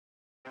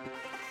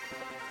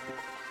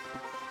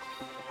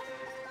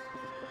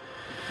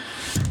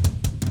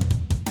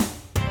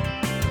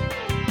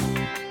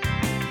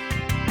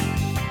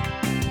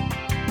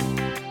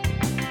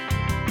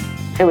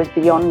It was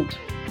beyond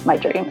my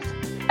dreams.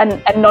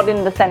 And not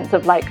in the sense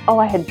of like, oh,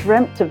 I had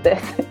dreamt of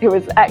this. It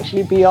was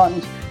actually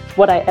beyond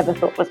what I ever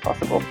thought was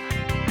possible.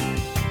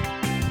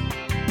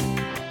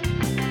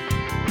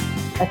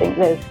 I think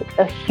there's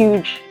a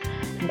huge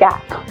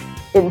gap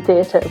in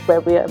theatre where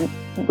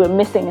we're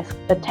missing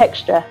a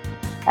texture,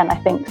 and I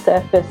think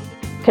Surface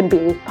can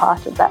be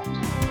part of that.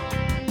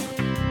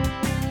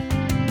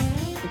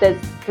 There's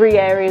 3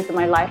 areas of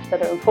my life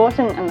that are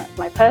important, and that's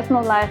my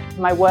personal life,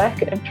 my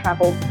work, and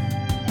travel.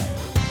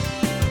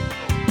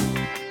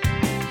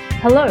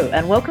 Hello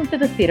and welcome to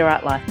the Theatre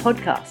Art Life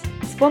podcast,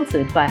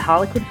 sponsored by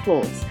Harlequin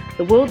Floors,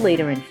 the world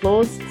leader in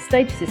floors,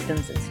 stage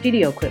systems and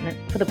studio equipment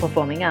for the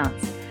performing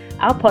arts.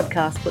 Our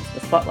podcast puts the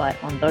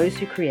spotlight on those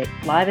who create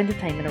live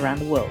entertainment around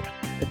the world,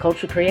 the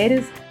cultural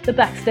creators, the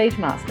backstage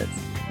masters.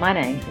 My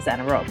name is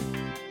Anna Robb.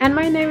 And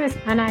my name is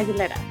Anna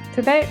Aguilera.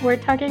 Today we're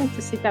talking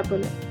to Sita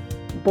Bullet.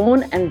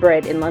 Born and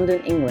bred in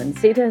London, England,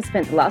 Sita has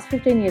spent the last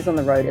 15 years on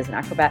the road as an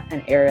acrobat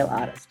and aerial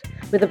artist.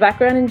 With a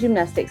background in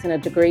gymnastics and a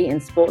degree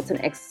in sports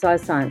and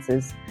exercise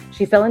sciences,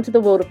 she fell into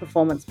the world of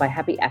performance by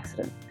happy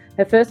accident.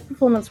 Her first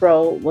performance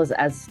role was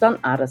as stunt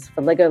artist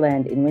for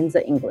Legoland in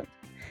Windsor, England.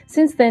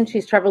 Since then,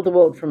 she's travelled the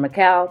world from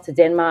Macau to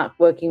Denmark,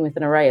 working with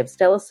an array of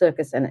stellar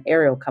circus and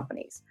aerial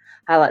companies.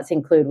 Highlights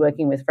include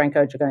working with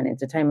Franco Dragone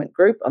Entertainment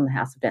Group on The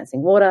House of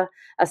Dancing Water,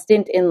 a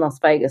stint in Las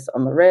Vegas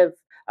on The Rev,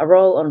 a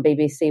role on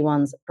BBC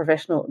One's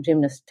professional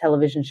gymnast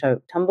television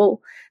show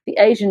Tumble, the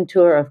Asian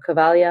tour of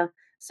Cavalier,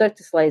 Cirque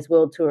du Soleil's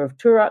world tour of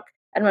Turok,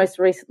 and most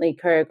recently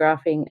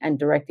choreographing and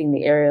directing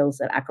the aerials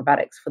and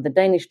acrobatics for the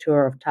Danish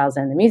tour of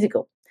Tarzan the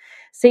Musical.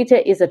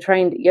 Sita is a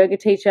trained yoga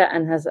teacher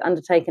and has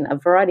undertaken a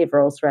variety of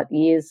roles throughout the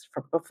years,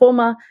 from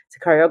performer to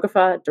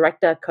choreographer,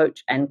 director,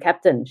 coach, and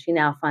captain. She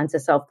now finds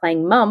herself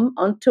playing mum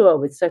on tour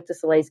with Cirque du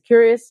Soleil's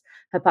Curious,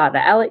 her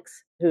partner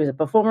Alex, who is a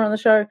performer on the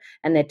show,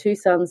 and their 2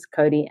 sons,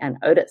 Cody and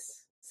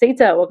Otis.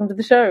 Sita, welcome to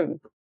the show.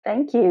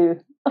 Thank you.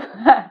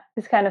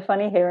 It's kind of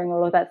funny hearing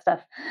all of that stuff.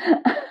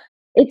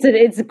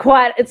 It's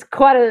quite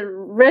a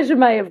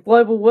resume of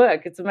global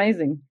work. It's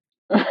amazing.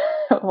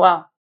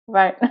 Wow.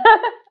 Right.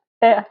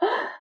 Yeah.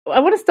 I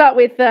want to start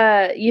with,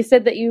 you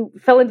said that you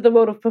fell into the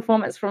world of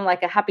performance from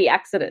like a happy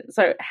accident.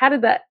 So how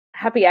did that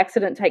happy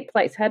accident take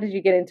place? How did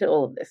you get into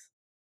all of this?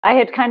 I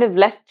had kind of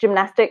left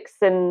gymnastics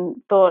and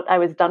thought I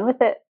was done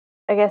with it,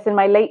 I guess, in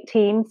my late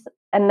teens.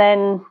 And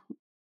then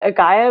a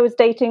guy I was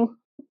dating,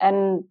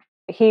 and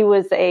he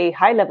was a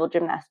high-level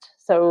gymnast.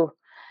 So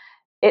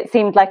it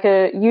seemed like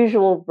a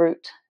usual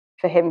route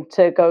for him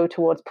to go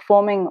towards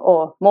performing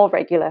or more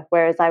regular,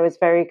 whereas I was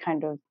very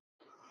kind of,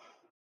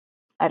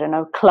 I don't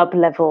know, club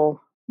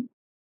level,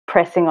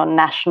 pressing on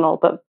national,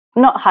 but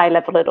not high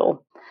level at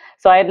all.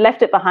 So I had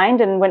left it behind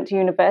and went to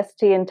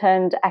university and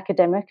turned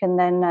academic, and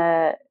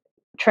then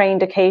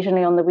trained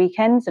occasionally on the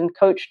weekends and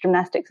coached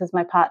gymnastics as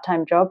my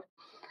part-time job,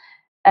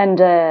 and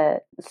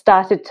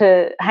started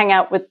to hang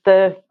out with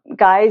the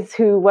guys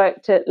who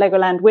worked at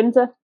Legoland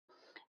Windsor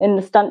in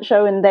the stunt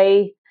show, and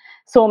they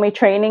saw me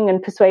training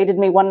and persuaded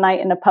me one night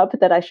in a pub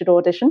that I should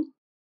audition.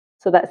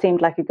 So that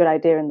seemed like a good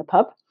idea in the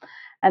pub.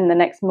 And the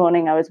next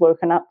morning I was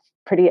woken up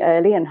pretty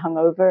early and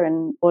hungover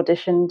and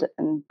auditioned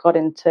and got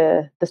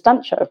into the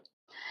stunt show.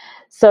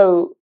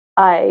 So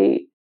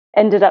I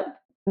ended up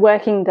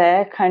working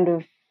there kind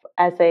of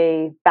as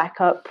a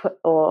backup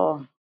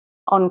or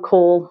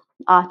on-call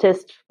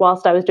artist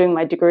whilst I was doing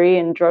my degree,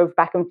 and drove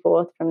back and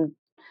forth from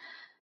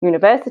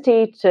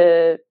university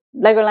to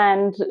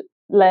Legoland,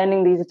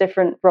 learning these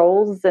different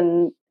roles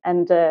and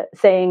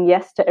saying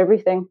yes to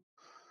everything.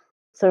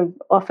 So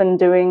often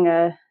doing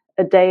a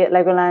day at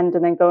Legoland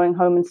and then going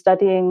home and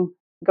studying,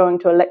 going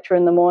to a lecture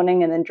in the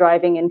morning and then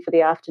driving in for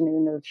the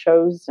afternoon of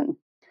shows.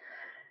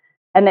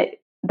 And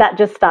that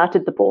just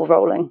started the ball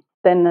rolling.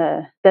 Then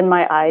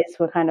my eyes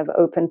were kind of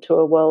open to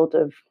a world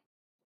of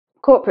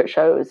corporate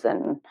shows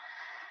and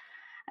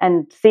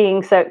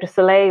seeing Cirque du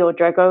Soleil or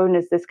Dragone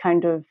as this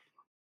kind of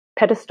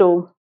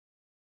pedestal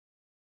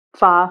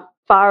far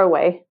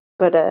away,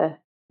 but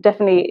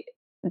definitely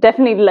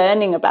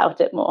learning about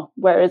it more.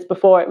 Whereas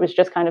before it was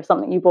just kind of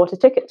something you bought a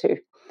ticket to.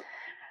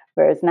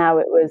 Whereas now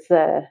it was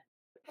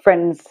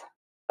friends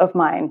of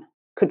mine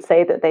could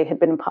say that they had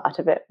been part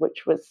of it,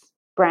 which was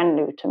brand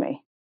new to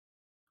me.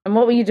 And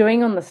what were you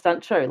doing on the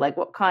stunt show? Like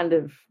what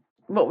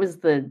was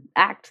the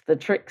act, the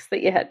tricks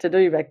that you had to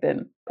do back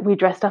then? We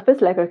dressed up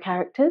as Lego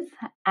characters,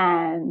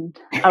 and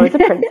I was a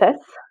princess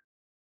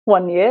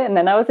one year, and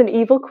then I was an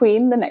evil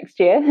queen the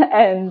next year,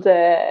 and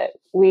it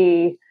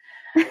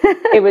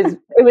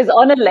was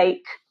on a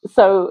lake,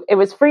 so it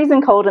was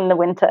freezing cold in the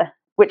winter,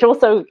 which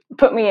also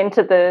put me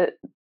into the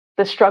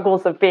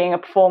struggles of being a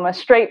performer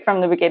straight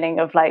from the beginning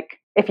of like,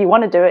 if you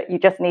want to do it, you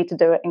just need to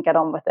do it and get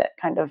on with it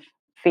kind of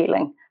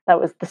feeling. That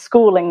was the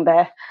schooling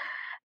there.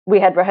 We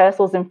had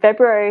rehearsals in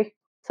February,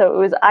 so it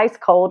was ice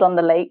cold on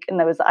the lake, and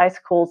there was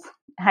icicles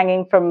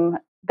hanging from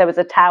there was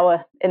a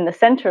tower in the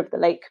center of the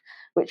lake,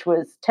 which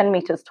was 10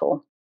 meters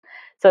tall.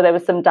 So there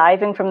was some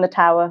diving from the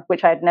tower,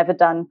 which I had never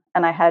done.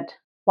 And I had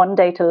one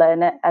day to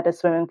learn it at a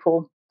swimming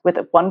pool with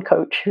one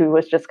coach who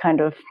was just kind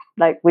of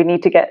like, we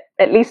need to get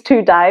at least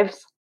 2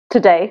 dives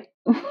today.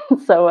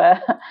 So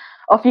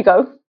off you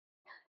go,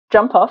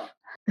 jump off.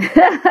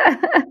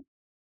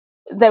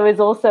 There was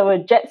also a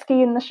jet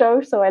ski in the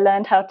show. So I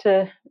learned how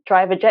to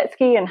drive a jet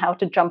ski and how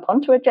to jump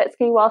onto a jet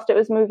ski whilst it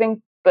was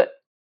moving. But,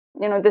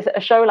 you know,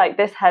 a show like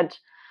this had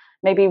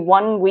maybe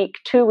 1 week,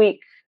 2 week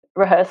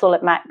rehearsal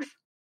at max.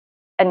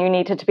 And you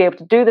needed to be able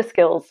to do the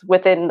skills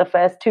within the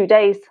first 2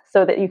 days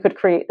so that you could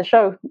create the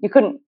show. You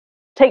couldn't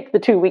take the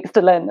 2 weeks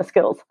to learn the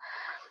skills.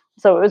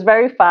 So it was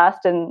very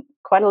fast and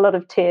quite a lot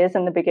of tears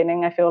in the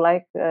beginning. I feel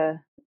like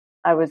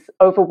I was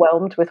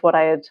overwhelmed with what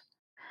I had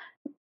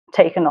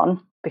taken on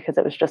because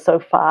it was just so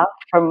far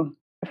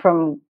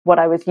from what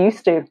I was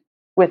used to,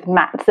 with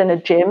mats in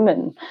a gym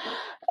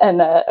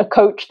and a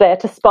coach there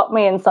to spot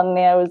me. And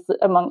suddenly I was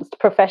amongst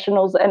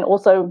professionals. And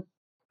also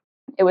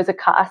it was a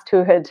cast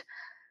who had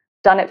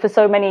done it for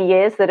so many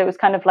years that it was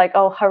kind of like,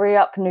 oh, hurry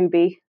up,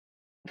 newbie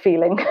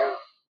feeling.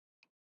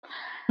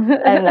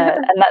 and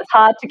that's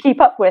hard to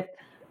keep up with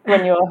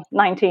when you're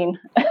 19.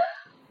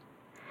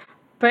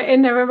 But it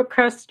never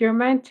crossed your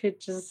mind to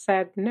just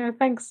said, no,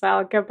 thanks,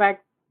 I'll go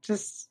back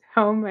just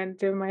home and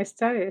do my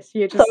studies.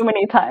 You just so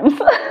many times.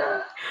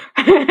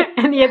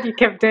 And yet you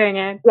kept doing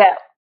it.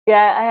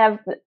 Yeah, I have,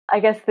 I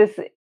guess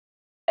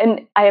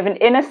I have an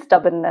inner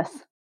stubbornness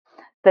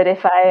that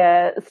if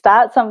I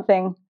start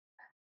something,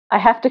 I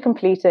have to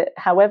complete it.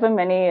 However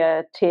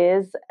many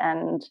tears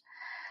and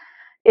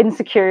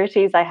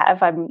insecurities I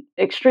have, I'm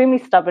extremely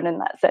stubborn in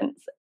that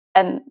sense.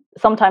 And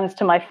sometimes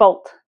to my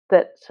fault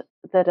that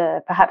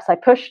perhaps I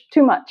pushed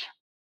too much.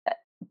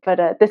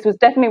 But this was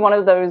definitely one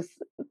of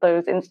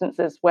those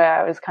instances where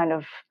I was kind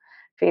of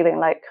feeling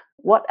like,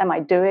 what am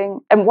I doing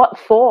and what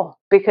for?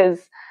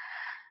 Because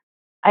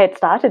I had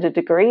started a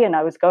degree and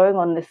I was going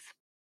on this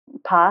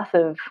path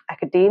of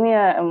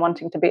academia and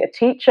wanting to be a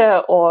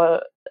teacher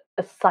or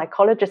a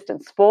psychologist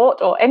in sport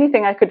or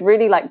anything I could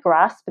really like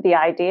grasp the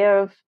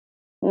idea of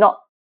not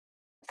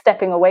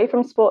stepping away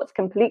from sports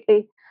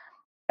completely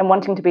and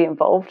wanting to be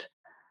involved,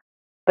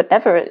 but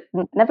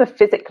never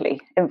physically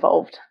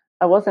involved.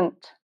 I wasn't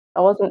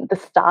the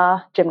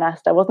star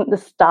gymnast. I wasn't the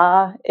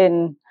star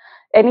in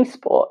any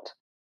sport,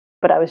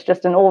 but I was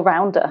just an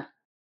all-rounder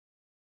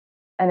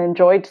and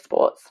enjoyed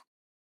sports.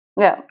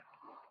 Yeah.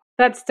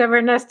 That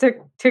stubbornness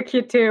took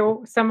you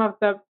to some of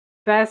the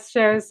best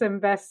shows and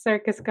best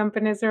circus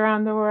companies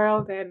around the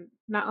world, and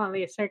not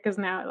only a circus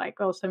now, like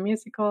also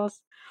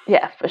musicals.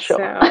 Yeah, for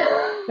sure.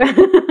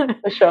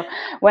 For sure.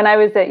 When I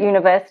was at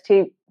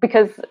university,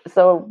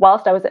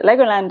 whilst I was at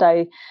Legoland,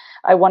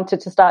 I wanted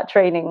to start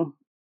training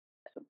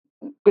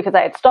because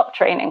I had stopped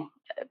training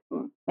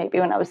maybe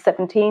when I was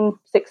 17,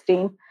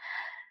 16.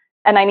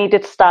 And I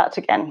needed to start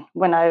again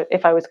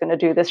if I was going to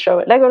do this show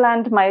at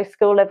Legoland. My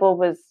skill level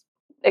was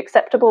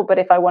acceptable, but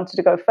if I wanted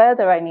to go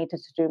further, I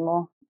needed to do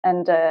more.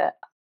 And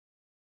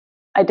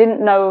I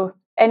didn't know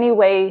any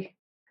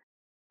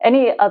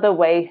other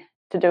way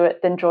to do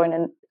it than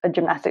join a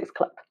gymnastics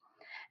club.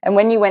 And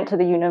when you went to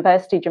the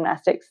university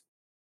gymnastics,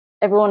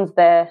 everyone's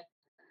there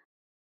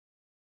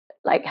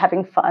like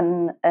having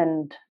fun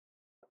and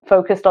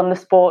focused on the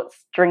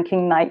sports,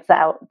 drinking nights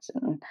out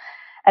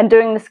and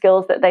doing the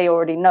skills that they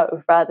already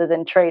know rather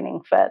than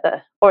training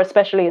further, or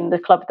especially in the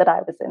club that I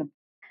was in.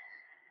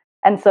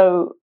 And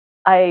so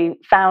I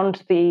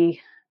found the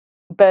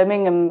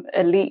Birmingham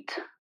elite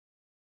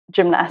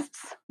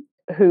gymnasts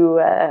who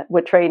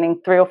were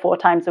training 3 or 4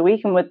 times a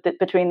week and were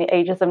between the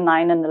ages of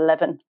 9 and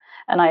 11.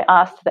 And I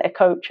asked their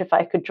coach if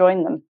I could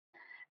join them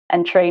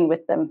and train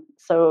with them.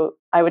 So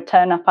I would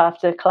turn up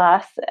after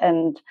class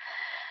and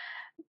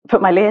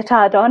put my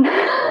leotard on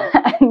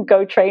and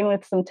go train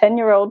with some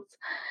 10-year-olds.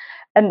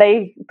 And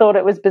they thought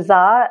it was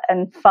bizarre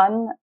and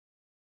fun.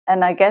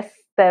 And I guess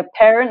their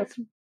parents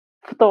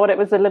thought it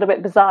was a little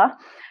bit bizarre.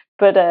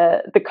 But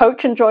the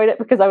coach enjoyed it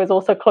because I was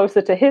also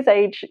closer to his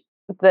age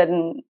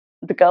than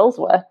the girls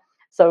were.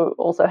 So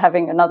also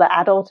having another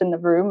adult in the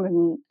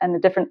room and a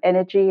different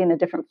energy and a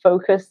different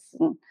focus.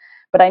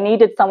 But I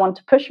needed someone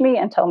to push me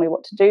and tell me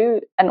what to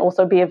do and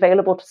also be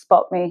available to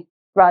spot me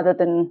rather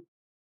than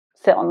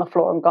sit on the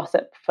floor and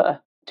gossip for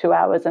 2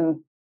 hours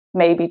and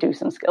maybe do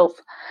some skills.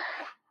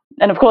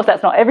 And of course,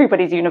 that's not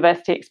everybody's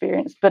university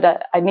experience,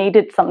 but I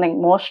needed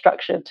something more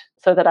structured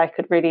so that I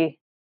could really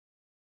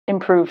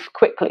improve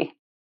quickly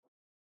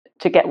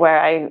to get where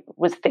I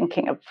was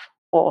thinking of,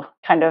 or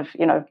kind of,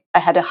 I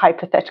had a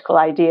hypothetical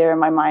idea in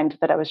my mind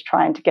that I was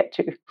trying to get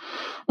to.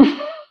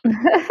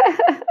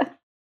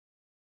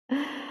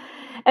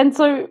 And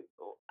so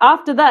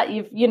after that,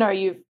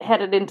 you've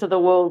headed into the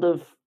world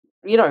of,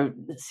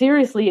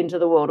 seriously into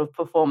the world of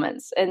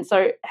performance. And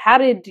so how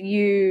did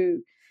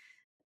you,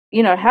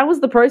 how was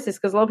the process?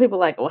 Because a lot of people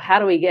are like, well, how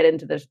do we get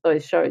into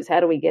those shows? How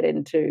do we get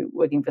into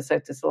working for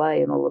Cirque du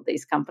Soleil and all of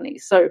these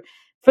companies? So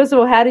first of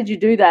all, how did you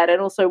do that? And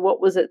also,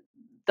 what was it,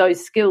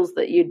 those skills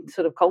that you'd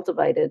sort of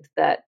cultivated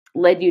that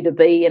led you to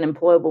be an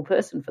employable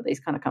person for these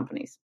kind of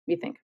companies, you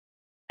think?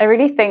 I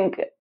really think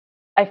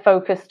I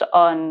focused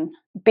on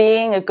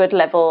being a good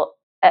level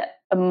at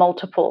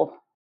multiple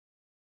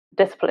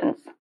disciplines.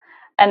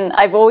 And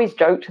I've always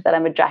joked that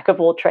I'm a jack of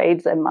all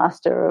trades and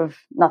master of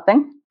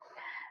nothing.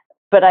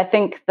 But I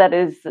think that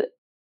is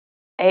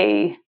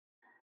a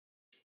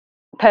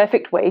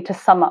perfect way to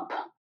sum up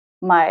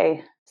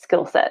my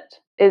skill set.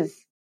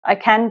 Is I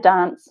can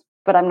dance,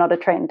 but I'm not a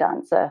trained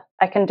dancer.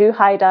 I can do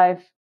high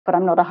dive, but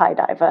I'm not a high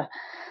diver.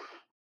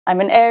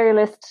 I'm an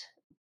aerialist,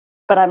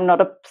 but I'm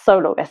not a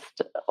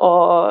soloist.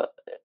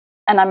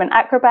 And I'm an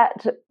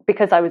acrobat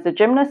because I was a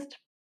gymnast.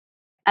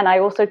 And I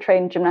also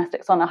trained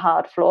gymnastics on a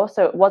hard floor.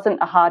 So it wasn't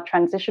a hard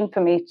transition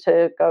for me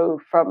to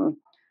go from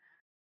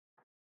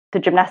the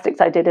gymnastics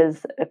I did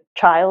as a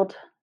child,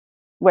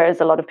 whereas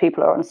a lot of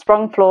people are on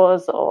sprung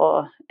floors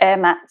or air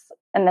mats,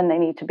 and then they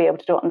need to be able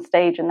to do it on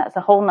stage. And that's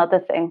a whole nother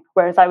thing,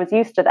 whereas I was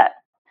used to that.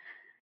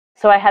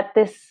 So I had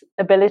this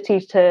ability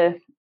to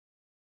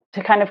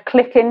kind of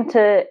click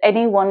into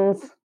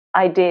anyone's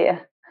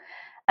idea.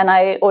 And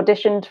I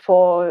auditioned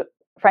for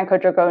Franco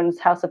Dragone's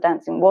House of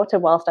Dancing Water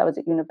whilst I was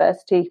at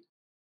university.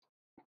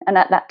 And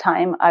at that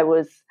time, I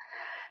was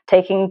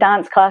taking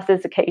dance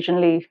classes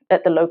occasionally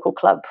at the local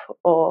club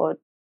or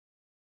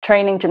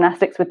training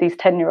gymnastics with these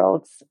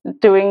 10-year-olds,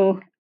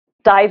 doing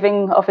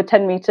diving off a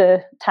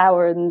 10-meter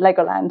tower in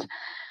Legoland.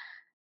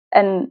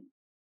 And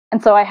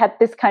so I had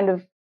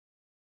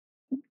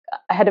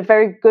a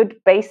very good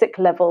basic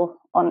level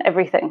on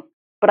everything,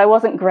 but I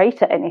wasn't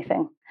great at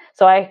anything.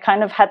 So I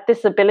kind of had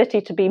this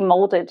ability to be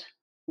molded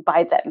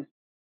by them.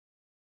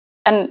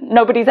 And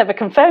nobody's ever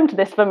confirmed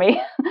this for me,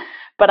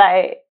 but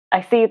I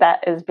see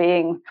that as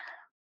being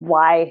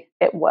why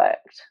it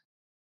worked.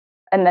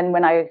 And then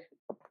when I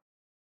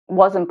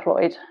was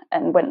employed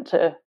and went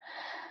to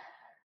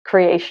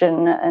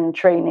creation and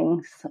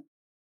trainings,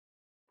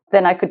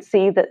 then I could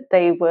see that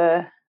they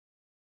were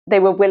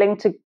willing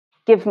to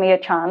give me a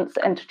chance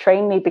and to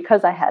train me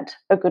because I had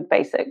a good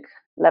basic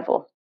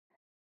level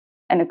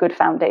and a good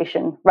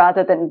foundation,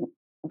 rather than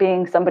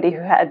being somebody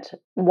who had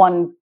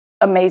one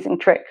amazing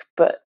trick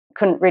but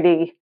couldn't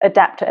really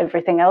adapt to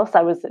everything else.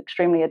 I was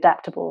extremely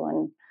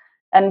adaptable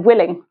and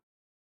willing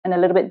and a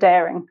little bit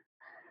daring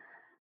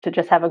to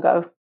just have a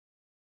go.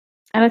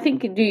 And I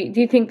think, do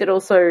you think that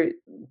also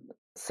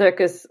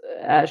circus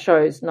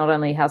shows, not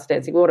only House of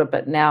Dancing Water,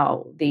 but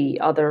now the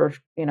other,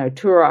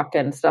 Turok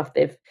and stuff,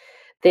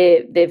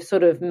 they've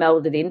sort of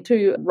melded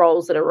into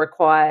roles that are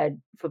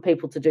required for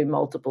people to do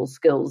multiple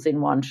skills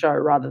in one show,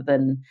 rather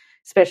than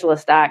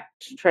specialist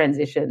act,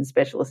 transition,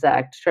 specialist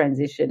act,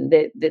 transition.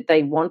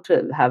 They want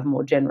to have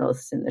more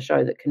generalists in the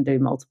show that can do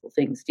multiple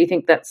things. Do you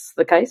think that's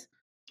the case?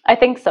 I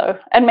think so.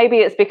 And maybe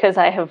it's because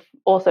I have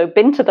also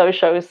been to those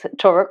shows.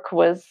 Turok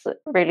was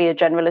really a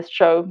generalist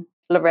show.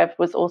 Le Rêve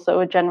was also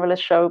a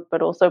generalist show,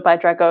 but also by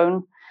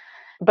Dragone.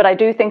 But I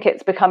do think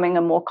it's becoming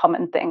a more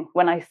common thing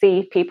when I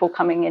see people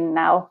coming in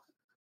now.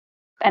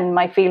 And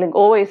my feeling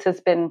always has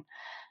been,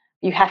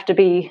 you have to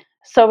be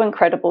so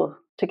incredible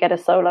to get a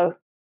solo.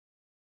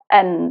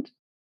 And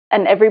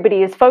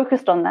everybody is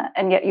focused on that.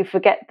 And yet you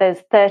forget there's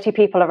 30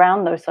 people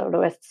around those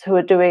soloists who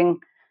are doing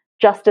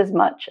just as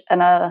much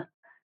and are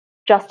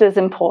just as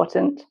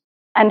important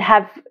and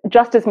have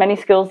just as many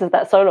skills as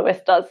that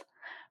soloist does,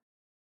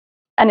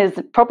 and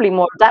is probably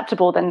more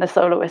adaptable than the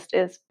soloist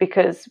is,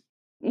 because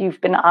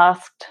you've been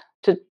asked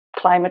to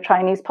climb a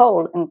Chinese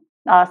pole and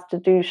asked to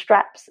do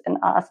straps and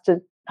asked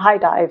to high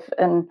dive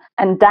and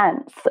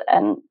dance,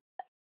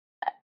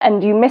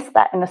 and you miss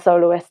that in a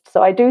soloist.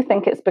 So I do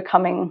think it's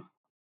becoming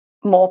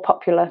more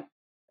popular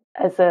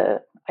as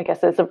a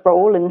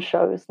role in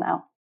shows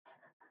now.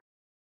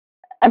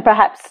 And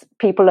perhaps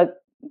people are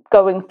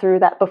going through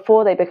that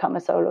before they become a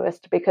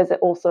soloist, because it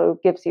also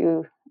gives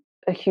you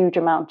a huge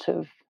amount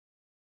of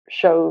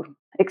show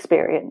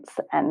experience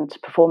and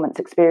performance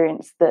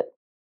experience that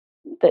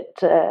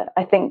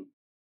I think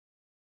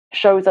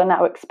shows are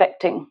now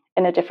expecting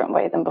in a different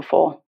way than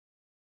before.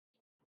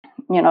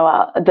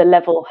 The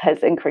level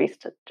has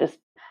increased. Just,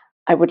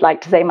 I would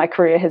like to say my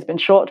career has been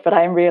short, but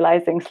I am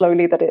realizing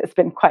slowly that it's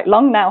been quite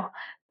long now,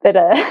 that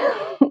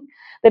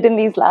that in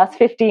these last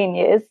 15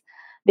 years,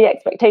 the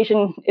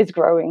expectation is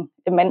growing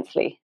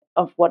immensely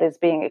of what is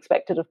being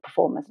expected of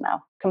performers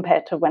now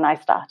compared to when I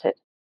started,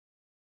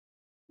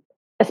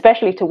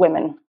 especially to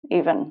women.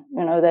 Even,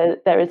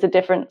 there is a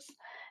difference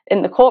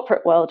in the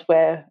corporate world,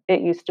 where it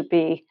used to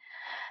be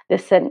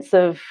this sense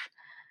of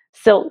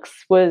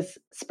silks was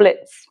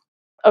splits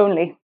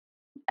only,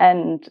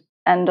 and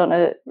on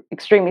a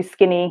extremely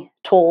skinny,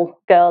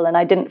 tall girl, and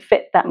I didn't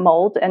fit that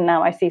mold. And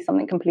now I see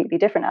something completely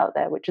different out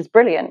there, which is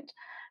brilliant.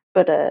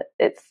 But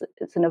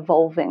it's an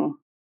evolving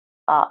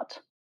art.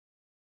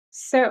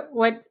 So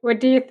what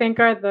do you think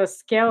are the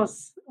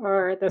skills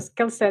or the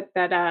skill set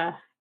that a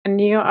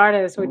new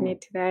artist would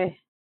need today?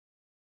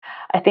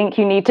 I think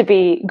you need to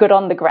be good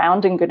on the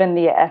ground and good in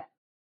the air.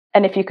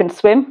 And if you can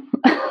swim,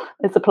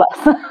 it's a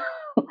plus.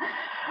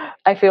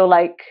 I feel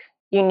like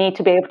you need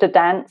to be able to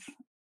dance,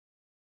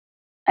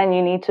 and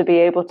you need to be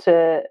able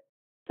to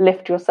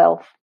lift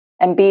yourself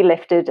and be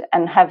lifted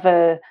and have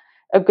a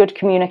good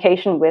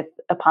communication with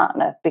a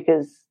partner,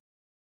 because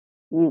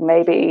you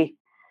may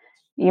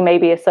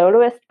be a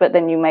soloist, but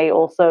then you may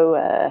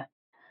also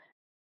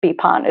be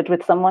partnered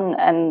with someone,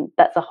 and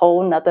that's a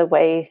whole nother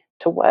way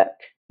to work.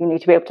 You need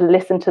to be able to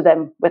listen to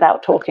them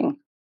without talking.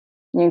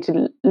 You need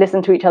to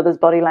listen to each other's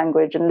body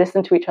language and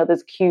listen to each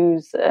other's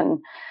cues,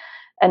 and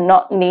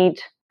not need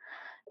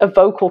a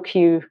vocal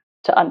cue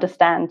to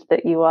understand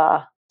that you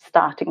are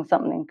starting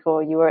something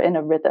or you are in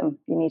a rhythm.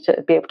 You need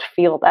to be able to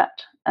feel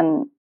that,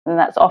 and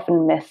that's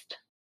often missed.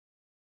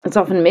 It's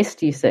often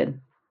missed, you said.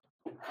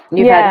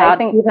 You've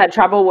had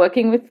trouble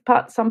working with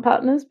some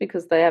partners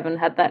because they haven't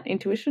had that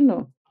intuition,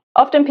 or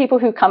often people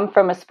who come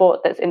from a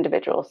sport that's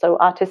individual, so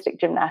artistic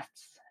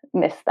gymnasts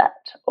miss that,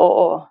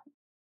 or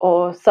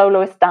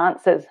soloist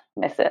dancers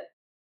miss it,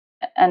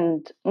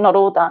 and not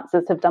all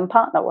dancers have done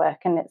partner work,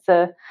 and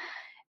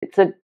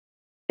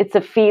it's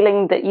a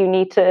feeling that you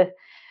need to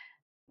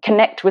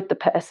connect with the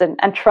person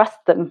and trust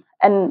them,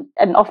 and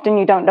often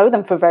you don't know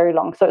them for very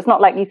long, so it's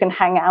not like you can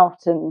hang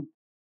out and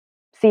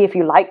see if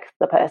you like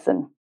the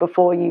person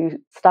before you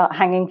start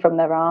hanging from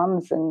their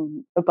arms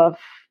and above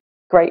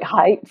great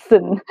heights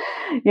and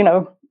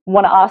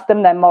want to ask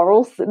them their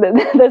morals.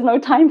 There's no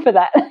time for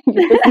that.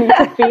 You just need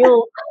to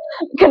feel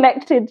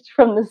connected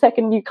from the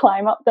second you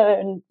climb up there.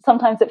 And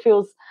sometimes it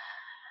feels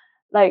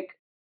like,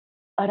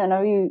 I don't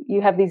know,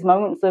 you have these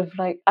moments of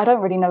like, I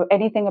don't really know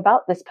anything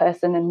about this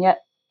person, and yet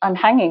I'm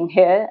hanging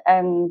here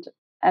and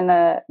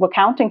we're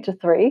counting to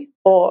 3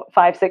 or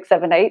 5, 6,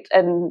 7, 8,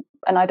 and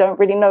I don't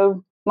really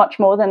know much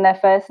more than their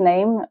first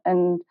name,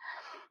 and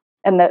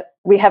that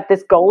we have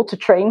this goal to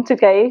train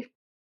today,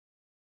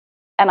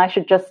 and I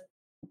should just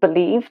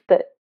believe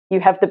that you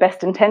have the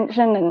best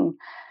intention,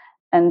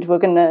 and we're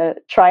going to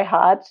try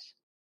hard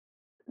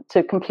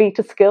to complete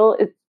a skill.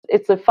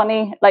 It's a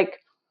funny, like,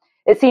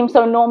 it seems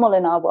so normal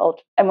in our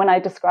world, and when I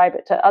describe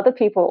it to other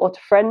people or to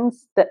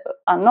friends that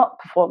are not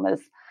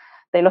performers,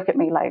 they look at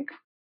me like,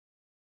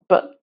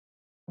 but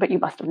you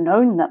must have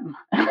known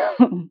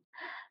them.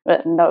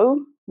 But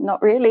no,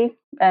 not really.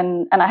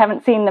 And I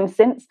haven't seen them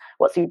since.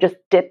 What, so you just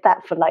did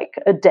that for like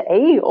a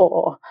day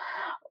or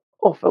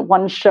for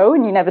one show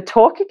and you never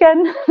talk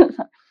again?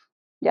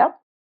 Yeah.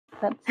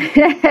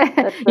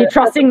 You're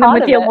trusting them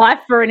with your life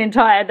for an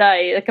entire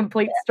day, a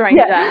complete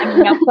stranger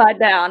hanging upside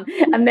down,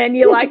 and then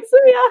you're like,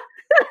 see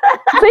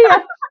ya. See ya.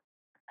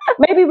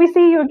 Maybe we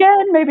see you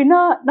again, maybe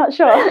not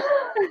sure.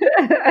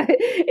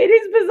 It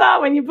is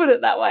bizarre when you put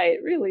it that way.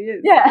 It really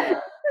is. Yeah.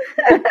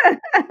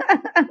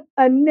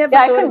 I never.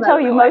 Yeah, I couldn't tell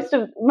you most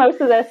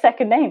of their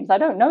second names. I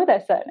don't know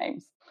their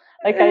surnames.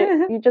 Like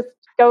you just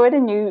go in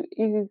and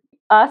you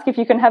ask if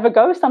you can have a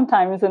go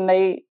sometimes, and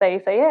they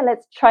say, yeah,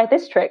 let's try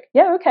this trick.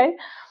 Yeah, okay.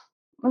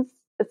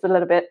 It's a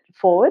little bit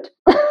forward.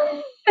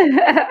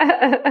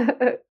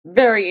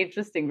 Very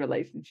interesting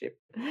relationship.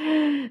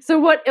 So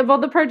what of all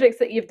the projects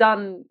that you've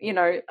done,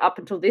 up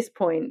until this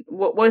point,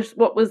 what was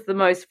the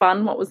most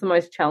fun? What was the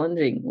most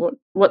challenging?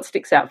 What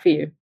sticks out for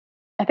you?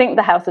 I think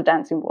the House of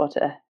Dancing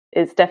Water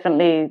is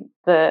definitely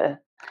the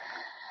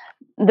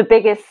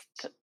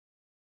biggest,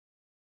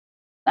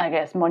 I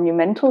guess,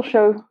 monumental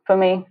show for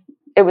me.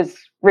 It was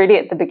really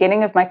at the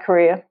beginning of my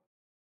career.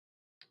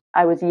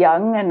 I was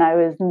young and I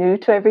was new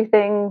to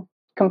everything,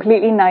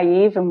 completely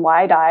naive and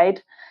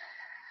wide-eyed.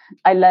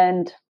 I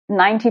learned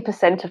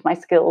 90% of my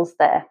skills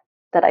there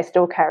that I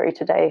still carry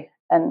today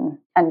and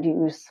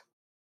use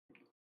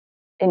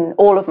in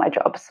all of my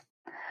jobs.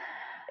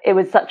 It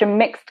was such a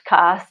mixed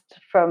cast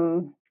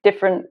from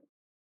different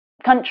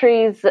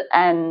countries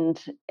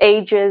and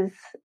ages.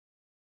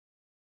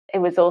 It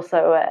was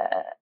also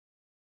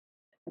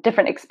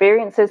different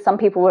experiences. Some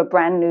people were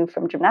brand new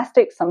from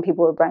gymnastics. Some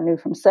people were brand new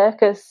from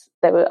circus.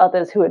 There were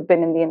others who had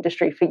been in the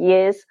industry for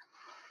years.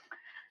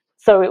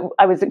 So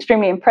I was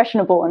extremely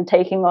impressionable and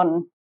taking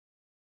on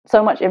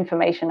so much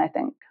information, I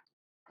think.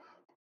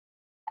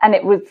 And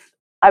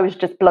I was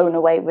just blown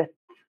away with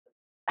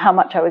how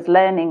much I was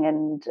learning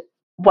and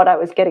what I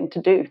was getting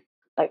to do.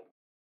 Like,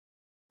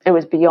 it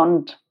was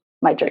beyond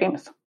my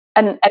dreams.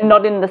 And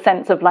not in the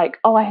sense of like,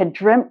 oh, I had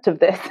dreamt of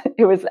this.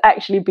 It was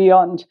actually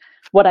beyond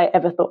what I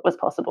ever thought was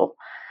possible.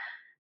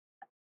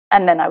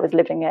 And then I was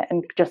living it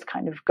and just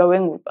kind of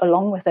going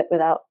along with it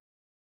without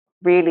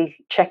really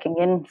checking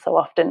in so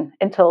often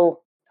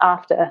until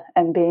after,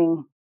 and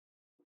being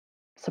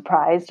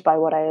surprised by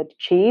what I had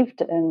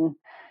achieved and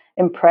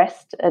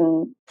impressed,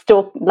 and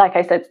still, like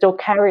I said, still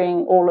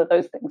carrying all of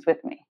those things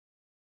with me.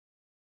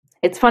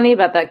 It's funny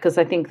about that because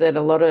I think that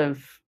a lot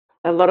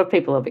of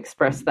people have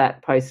expressed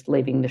that post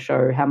leaving the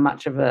show, how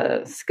much of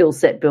a skill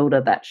set builder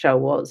that show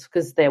was,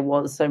 because there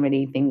was so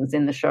many things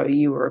in the show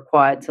you were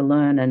required to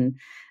learn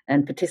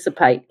and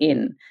participate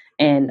in.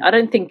 And I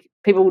don't think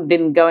people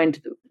didn't go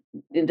into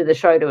the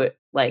show to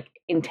like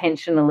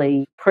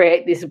intentionally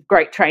create this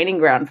great training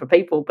ground for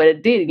people, but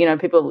it did.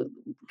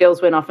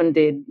 Girls went off and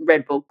did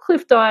Red Bull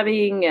cliff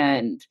diving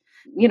and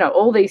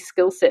all these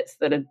skill sets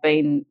that had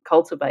been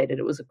cultivated.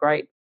 It was a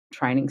great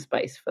training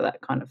space for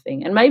that kind of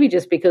thing. And maybe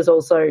just because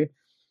also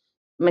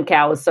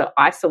Macau was so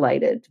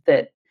isolated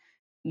that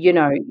you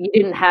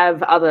didn't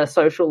have other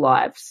social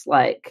lives.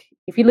 Like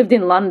if you lived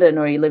in London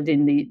or you lived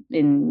in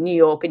New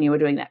York and you were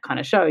doing that kind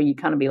of show,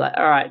 you'd kind of be like,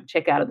 all right,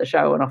 check out of the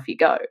show and off you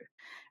go,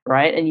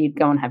 right? And you'd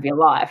go and have your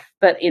life.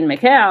 But in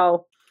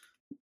Macau,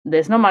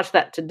 there's not much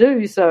that to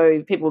do,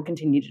 so people would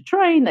continue to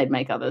train, they'd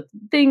make other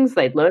things,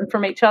 they'd learn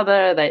from each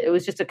other. It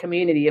was just a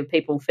community of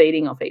people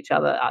feeding off each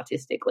other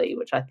artistically,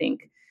 which I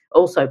think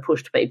also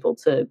pushed people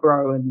to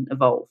grow and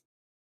evolve.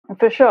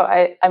 For sure.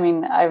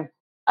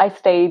 I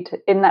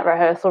stayed in that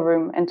rehearsal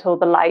room until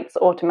the lights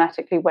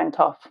automatically went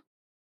off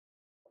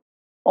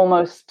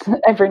almost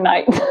every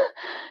night,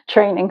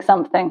 training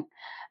something.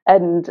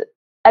 And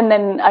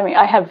then,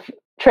 I have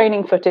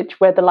training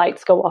footage where the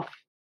lights go off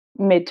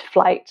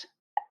mid-flight.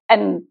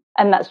 And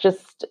that's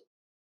just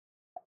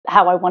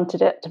how I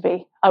wanted it to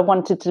be. I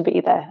wanted to be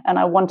there and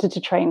I wanted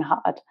to train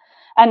hard.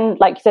 And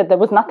like you said, there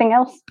was nothing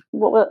else.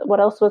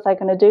 What else was I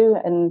going to do?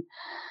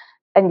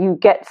 And you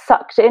get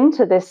sucked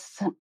into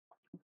this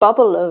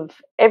bubble of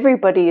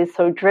everybody is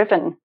so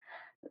driven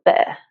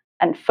there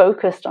and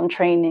focused on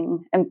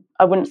training. And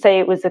I wouldn't say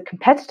it was a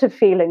competitive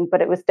feeling,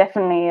 but it was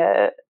definitely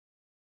a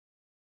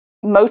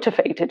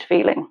motivated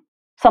feeling,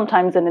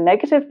 sometimes in a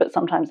negative, but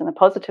sometimes in a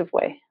positive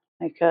way.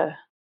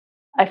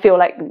 I feel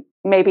like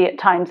maybe at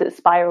times it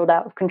spiraled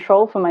out of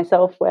control for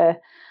myself, where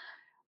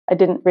I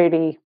didn't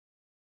really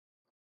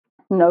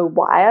know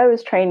why I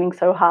was training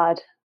so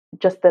hard,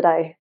 just that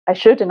I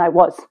should, and I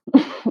was,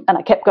 and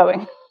I kept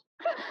going.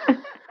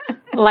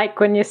 Like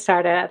when you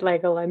started at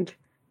Legoland.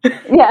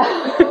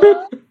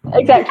 Yeah,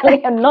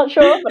 exactly. I'm not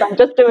sure, but I'm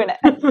just doing it.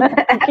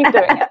 Keep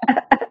doing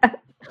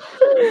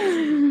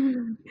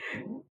it.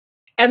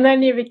 And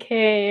then you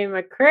became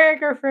a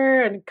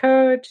choreographer and a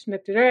coach and a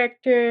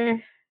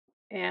director.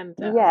 And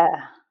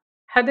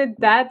how did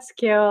that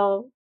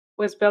skill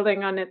was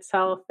building on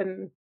itself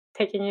and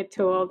taking you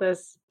to all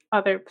those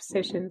other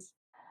positions?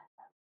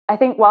 I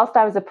think whilst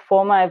I was a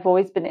performer, I've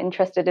always been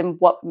interested in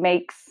what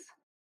makes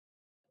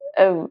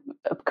a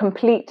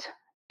complete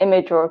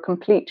image or a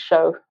complete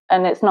show.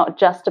 And it's not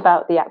just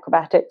about the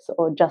acrobatics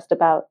or just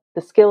about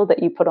the skill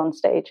that you put on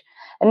stage.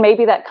 And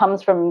maybe that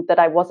comes from that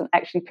I wasn't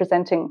actually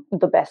presenting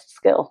the best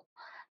skill.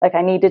 Like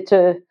I needed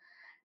to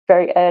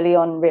very early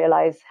on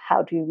realize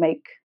how do you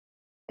make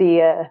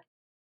the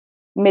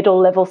middle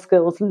level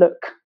skills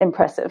look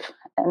impressive,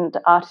 and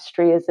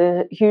artistry is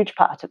a huge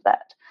part of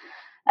that,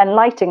 and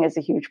lighting is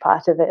a huge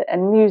part of it,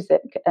 and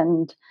music,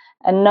 and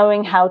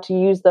knowing how to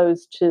use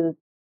those to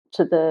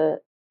the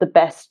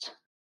best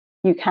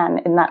you can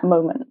in that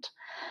moment,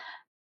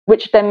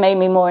 which then made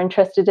me more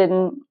interested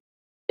in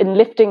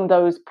lifting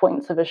those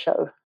points of a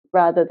show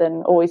rather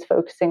than always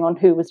focusing on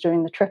who was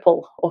doing the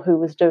triple or who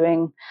was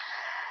doing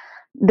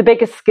the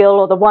biggest skill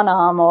or the one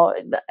arm or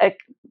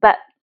that.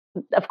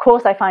 Of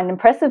course, I find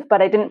impressive,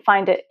 but I didn't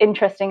find it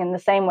interesting in the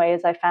same way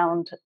as I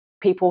found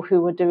people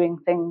who were doing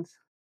things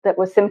that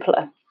were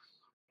simpler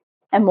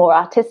and more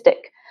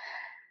artistic,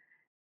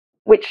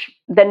 which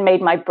then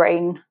made my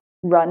brain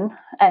run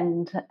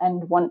and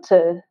want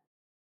to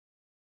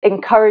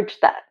encourage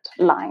that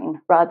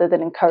line rather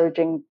than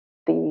encouraging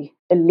the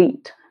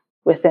elite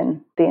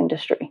within the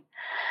industry.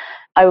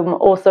 I'm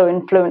also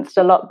influenced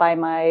a lot by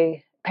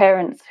my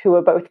parents, who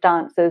were both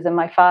dancers, and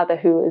my father,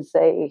 who is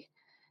a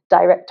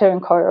director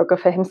and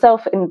choreographer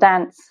himself in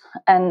dance,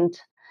 and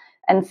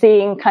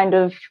seeing kind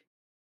of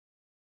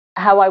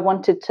how I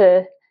wanted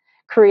to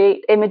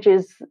create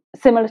images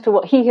similar to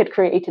what he had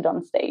created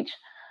on stage,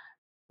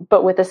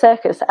 but with a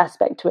circus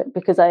aspect to it,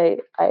 because I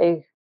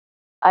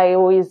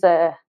always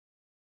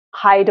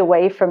hide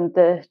away from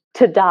the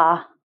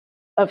ta-da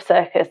of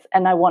circus,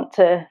 and I want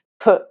to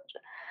put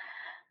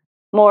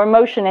more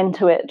emotion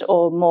into it,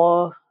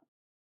 or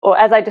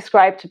as I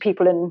describe to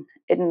people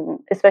in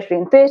especially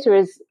in theatre,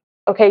 is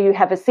okay, you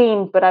have a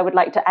scene, but I would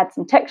like to add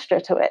some texture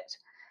to it.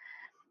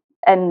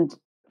 And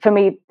for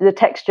me, the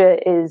texture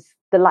is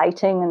the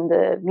lighting and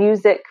the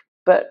music,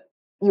 but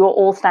you're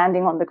all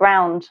standing on the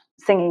ground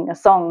singing a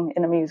song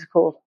in a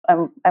musical.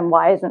 And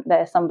why isn't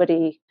there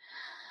somebody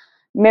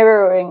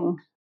mirroring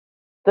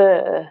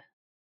the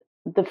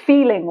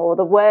feeling or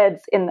the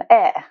words in the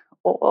air,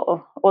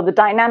 or the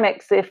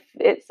dynamics? If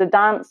it's a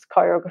dance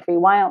choreography,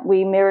 why aren't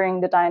we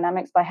mirroring the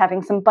dynamics by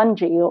having some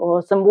bungee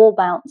or some wall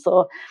bounce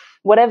or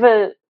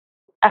whatever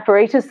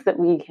apparatus that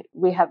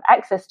we have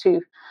access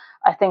to?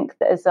 I think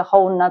there's a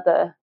whole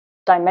nother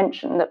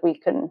dimension that we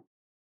can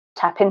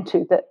tap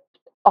into that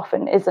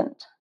often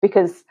isn't,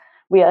 because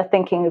we are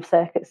thinking of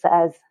circus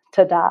as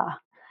ta-da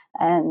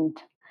and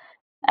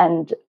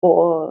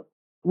or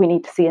we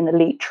need to see an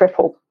elite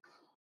triple.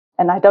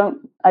 And I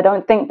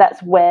don't think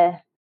that's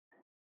where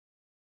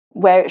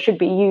it should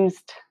be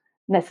used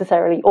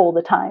necessarily all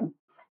the time.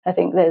 I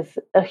think there's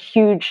a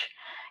huge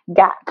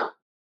gap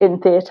in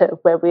theatre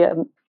where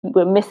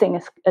we're missing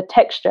a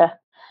texture,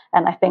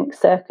 and I think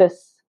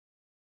circus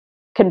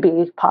can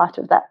be part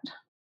of that.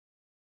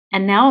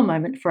 And now a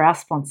moment for our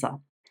sponsor.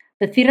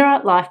 The Theatre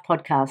Art Life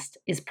podcast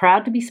is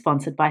proud to be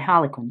sponsored by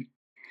Harlequin.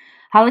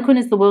 Harlequin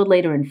is the world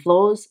leader in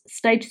floors,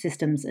 stage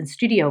systems and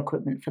studio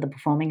equipment for the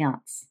performing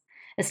arts.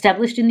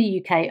 Established in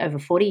the UK over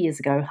 40 years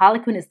ago,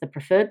 Harlequin is the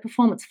preferred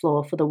performance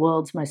floor for the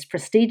world's most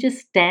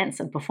prestigious dance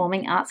and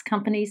performing arts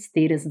companies,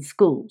 theatres and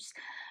schools,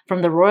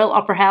 from the Royal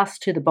Opera House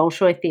to the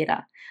Bolshoi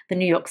Theatre, the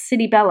New York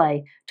City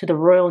Ballet to the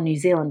Royal New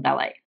Zealand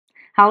Ballet.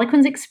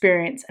 Harlequin's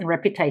experience and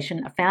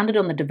reputation are founded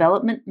on the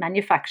development,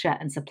 manufacture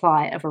and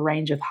supply of a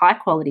range of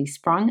high-quality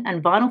sprung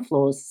and vinyl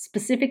floors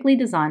specifically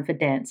designed for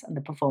dance and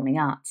the performing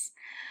arts.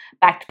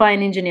 Backed by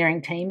an engineering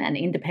team and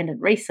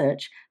independent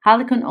research,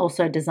 Harlequin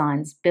also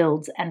designs,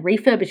 builds and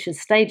refurbishes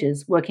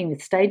stages, working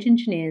with stage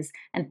engineers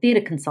and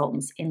theatre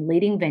consultants in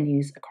leading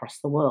venues across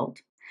the world.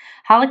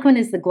 Harlequin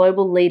is the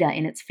global leader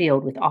in its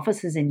field with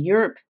offices in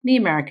Europe, the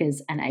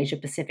Americas and Asia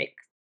Pacific.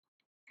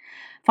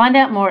 Find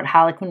out more at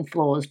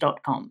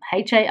harlequinfloors.com,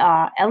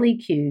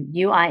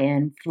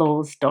 HARLEQUIN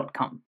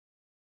floors.com.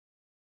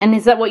 And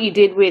is that what you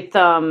did with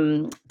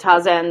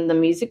Tarzan the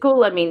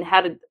musical? I mean,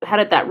 how did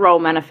that role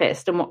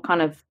manifest, and what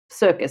kind of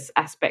circus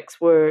aspects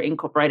were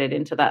incorporated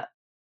into that?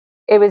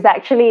 It was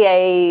actually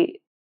a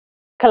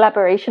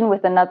collaboration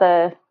with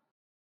another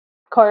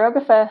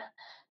choreographer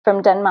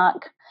from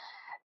Denmark,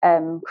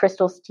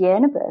 Crystal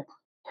Stjerneberg,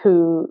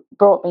 who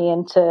brought me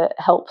in to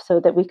help so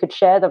that we could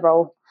share the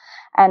role.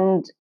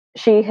 And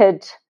she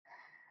is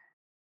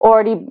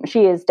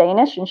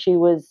Danish, and she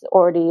was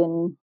already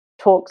in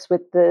talks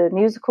with the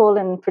musical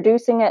and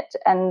producing it,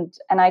 and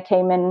I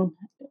came in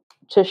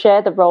to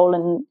share the role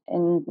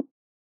in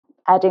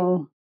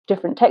adding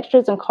different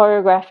textures and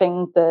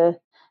choreographing the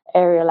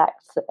aerial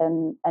acts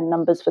and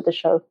numbers for the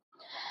show.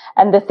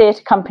 And the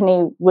theatre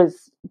company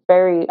was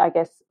very, I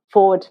guess,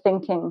 forward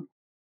thinking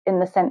in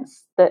the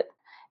sense that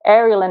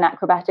aerial and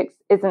acrobatics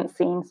isn't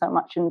seen so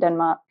much in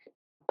Denmark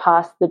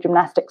past the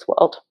gymnastics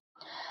world.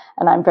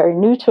 And I'm very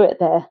new to it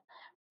there,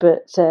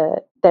 but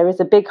there is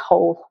a big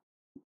hole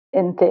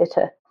in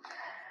theatre.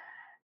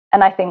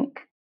 And I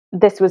think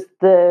this was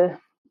the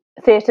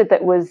theatre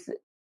that was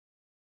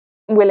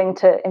willing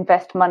to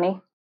invest money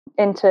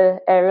into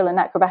aerial and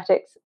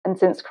acrobatics. And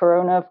since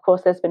Corona, of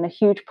course, there's been a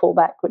huge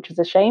pullback, which is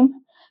a shame,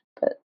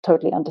 but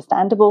totally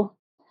understandable.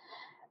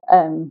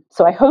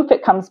 So I hope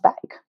it comes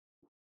back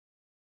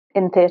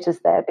in theatres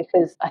there,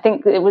 because I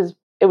think it was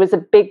a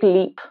big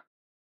leap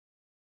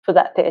for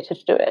that theatre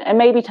to do it. And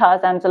maybe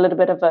Tarzan's a little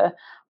bit of a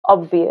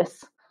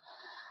obvious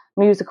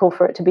musical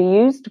for it to be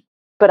used,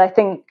 but I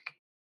think,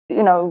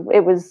 you know,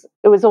 it was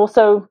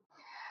also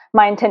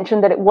my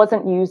intention that it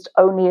wasn't used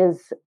only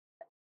as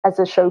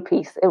a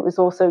showpiece. It was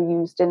also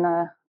used in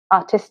a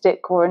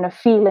artistic or in a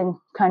feeling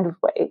kind of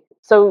way.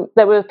 So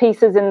there were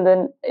pieces in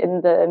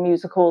the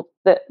musical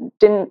that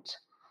didn't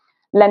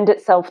lend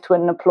itself to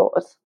an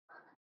applause.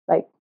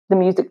 Like the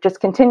music just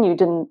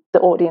continued and the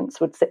audience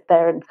would sit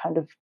there and kind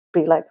of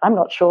be like, I'm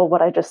not sure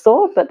what I just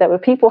saw, but there were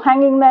people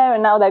hanging there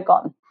and now they're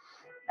gone.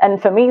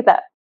 And for me,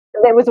 that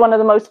was one of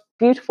the most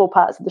beautiful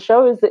parts of the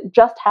show, is it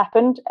just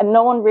happened and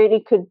no one really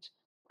could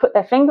put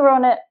their finger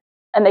on it.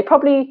 And they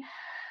probably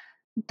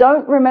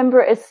don't remember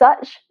it as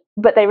such,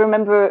 but they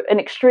remember an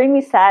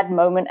extremely sad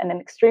moment and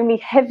an extremely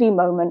heavy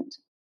moment.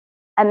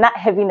 And that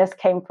heaviness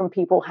came from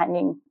people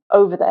hanging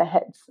over their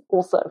heads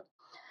also.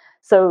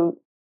 So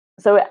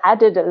it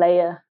added a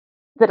layer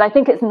that I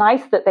think it's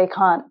nice that they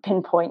can't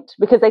pinpoint,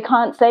 because they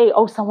can't say,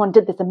 oh, someone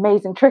did this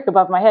amazing trick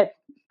above my head.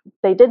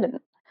 They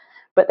didn't,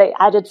 but they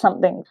added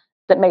something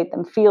that made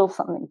them feel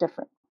something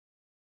different.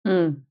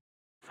 I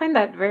find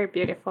that very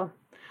beautiful.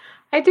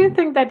 I do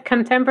think that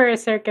contemporary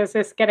circus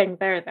is getting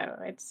there, though.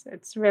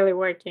 It's really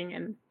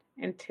working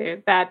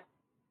into that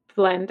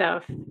blend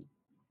of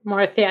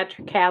more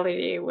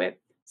theatricality with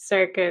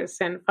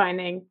circus and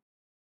finding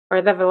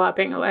or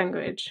developing a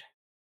language.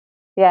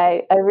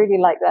 Yeah, I really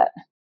like that.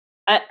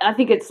 I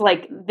think it's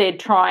like they're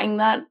trying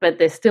that, but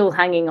they're still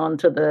hanging on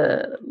to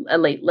the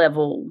elite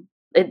level.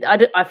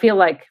 I feel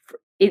like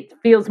it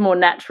feels more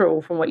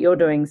natural from what you're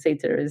doing,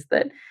 Sita, is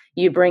that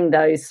you bring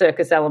those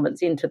circus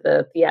elements into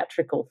the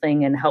theatrical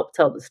thing and help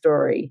tell the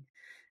story.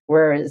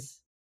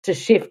 Whereas to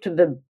shift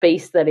the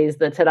beast that is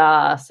the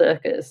Tada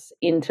circus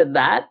into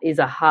that is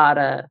a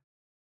harder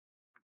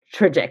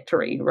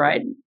trajectory,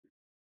 right?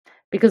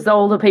 Because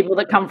all the people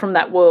that come from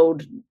that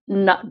world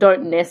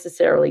don't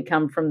necessarily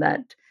come from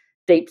that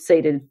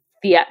deep-seated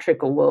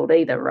theatrical world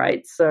either,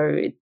 right? So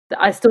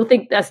I still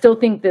think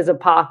there's a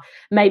path.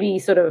 Maybe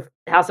sort of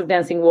House of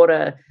Dancing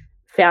Water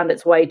found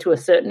its way to a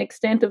certain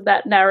extent of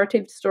that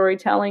narrative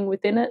storytelling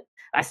within it.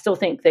 I still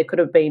think there could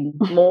have been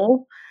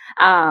more.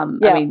 I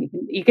mean,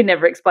 you can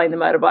never explain the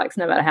motorbikes,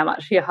 no matter how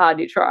hard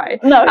you try.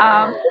 No.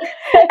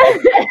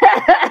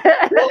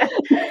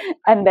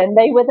 And then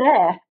they were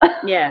there.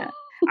 Yeah.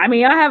 I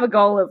mean, I have a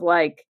goal of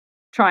like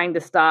trying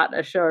to start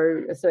a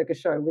circus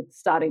show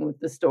starting with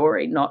the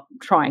story, not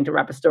trying to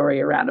wrap a story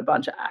around a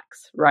bunch of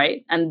acts,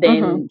 right? And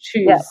then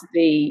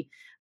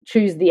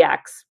choose the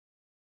acts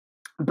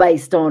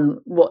based on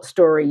what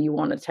story you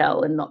want to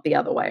tell and not the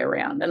other way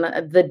around.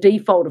 And the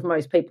default of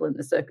most people in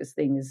the circus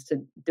thing is to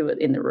do it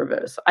in the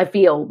reverse. I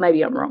feel,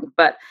 maybe I'm wrong,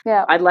 but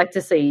I'd like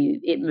to see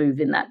it move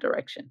in that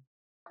direction.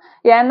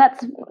 Yeah, and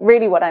that's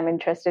really what I'm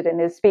interested in,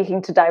 is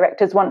speaking to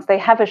directors once they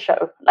have a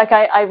show. Like,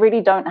 I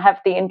really don't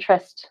have the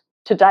interest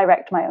to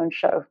direct my own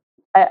show.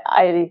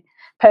 I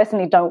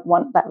personally don't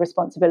want that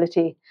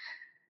responsibility.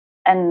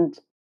 And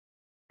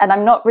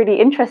I'm not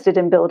really interested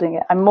in building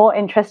it. I'm more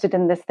interested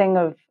in this thing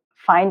of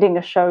finding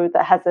a show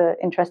that has an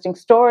interesting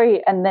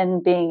story and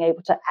then being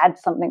able to add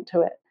something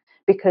to it,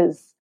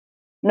 because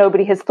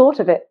nobody has thought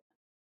of it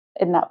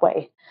in that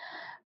way.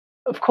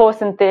 Of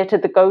course, in theatre,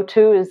 the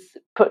go-to is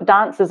put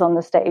dancers on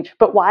the stage.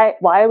 But why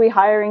are we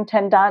hiring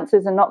 10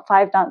 dancers and not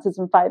 5 dancers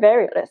and 5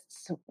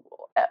 aerialists?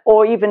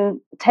 Or even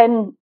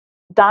 10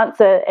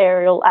 dancer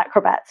aerial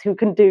acrobats who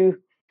can do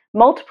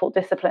multiple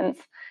disciplines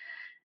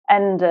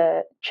and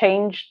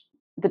change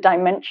the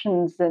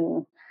dimensions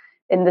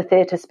in the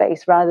theatre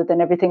space rather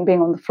than everything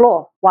being on the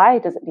floor. Why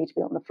does it need to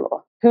be on the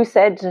floor? Who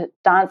said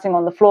dancing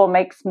on the floor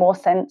makes more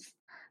sense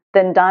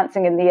than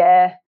dancing in the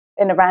air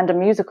in a random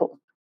musical?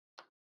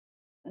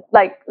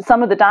 Like,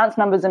 some of the dance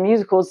numbers in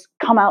musicals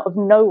come out of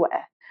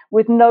nowhere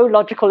with no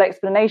logical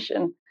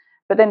explanation.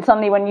 But then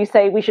suddenly when you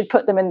say we should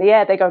put them in the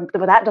air, they go,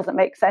 well, that doesn't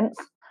make sense.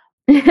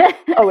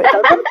 Oh, it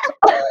doesn't?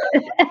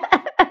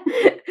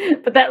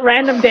 But that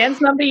random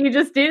dance number you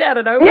just did out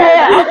of nowhere.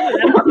 Yeah.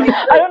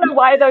 I don't know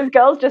why those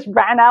girls just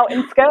ran out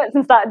in skirts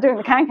and started doing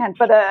the can-can,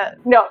 but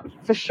no,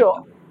 for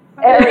sure.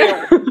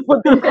 Ariel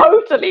was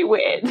totally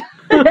weird.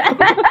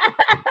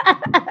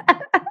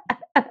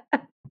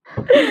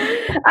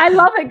 I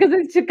love it because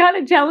it's kind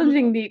of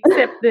challenging the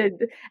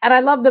accepted, and I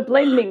love the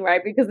blending,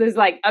 right? Because there's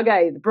like,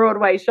 okay, the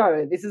Broadway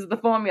show, this is the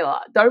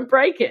formula, don't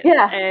break it.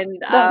 Yeah,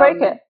 and don't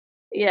break it.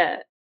 Yeah,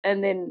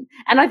 and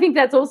I think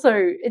that's also,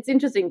 it's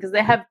interesting because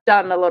they have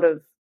done a lot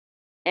of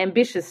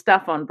ambitious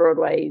stuff on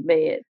Broadway. Be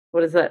it,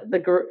 what is that, the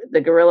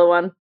gorilla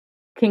one,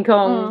 King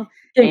Kong,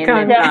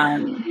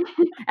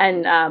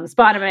 and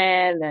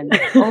Spider-Man, and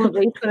all of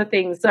these sort of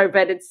things. So,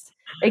 but it's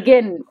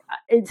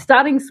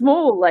starting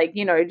small, like,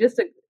 you know,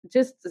 just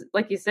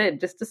like you said,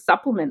 just to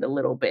supplement a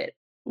little bit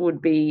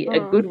would be a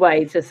good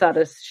way to sort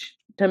of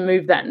to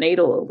move that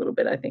needle a little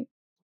bit, I think.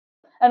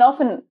 And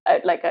often,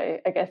 like, I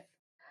guess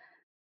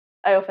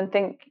I often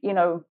think, you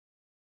know,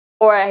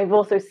 or I've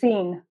also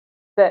seen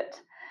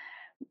that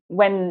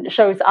when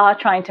shows are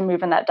trying to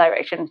move in that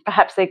direction,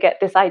 perhaps they get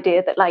this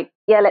idea that, like,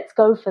 yeah, let's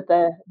go for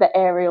the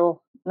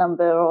aerial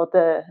number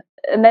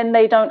and then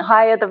they don't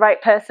hire the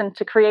right person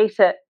to create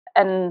it,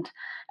 and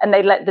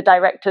they let the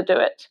director do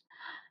it.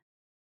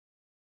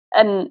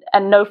 And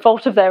no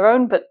fault of their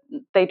own, but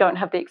they don't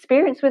have the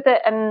experience with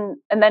it. And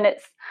then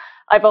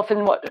I've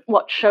often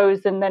watched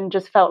shows and then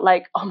just felt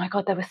like, oh my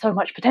God, there was so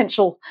much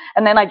potential.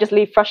 And then I just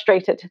leave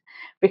frustrated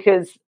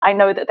because I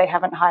know that they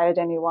haven't hired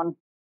anyone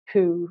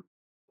who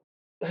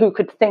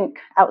could think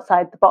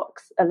outside the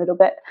box a little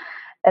bit.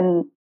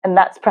 And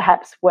that's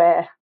perhaps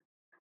where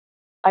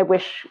I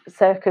wish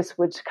circus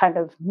would kind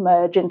of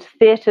merge into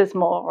theatres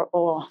more,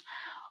 or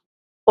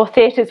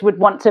theatres would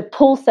want to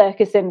pull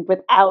circus in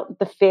without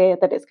the fear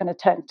that it's going to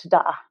turn to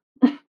da.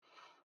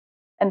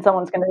 And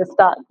someone's going to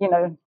start, you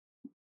know,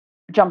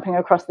 jumping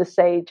across the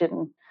stage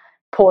and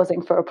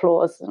pausing for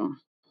applause.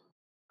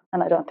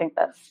 And I don't think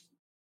that's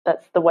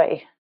the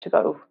way to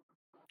go.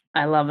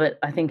 I love it.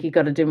 I think you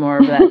got to do more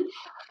of that.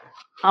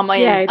 I'm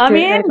in. Yeah, I'm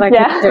in. Like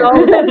yeah.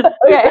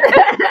 Okay.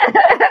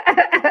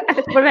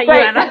 What about you,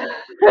 Anna?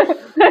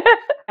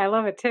 I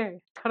love it too.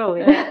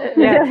 Totally.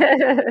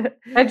 Yeah.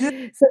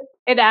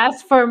 It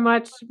asks for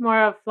much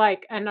more of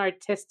like an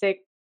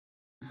artistic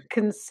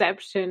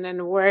conception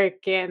and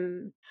work,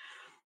 and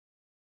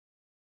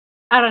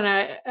I don't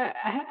know.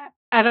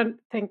 I don't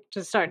think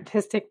just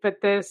artistic,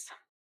 but the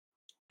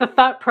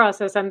thought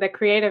process and the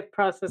creative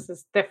process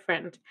is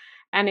different,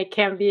 and it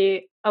can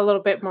be a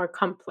little bit more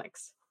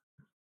complex.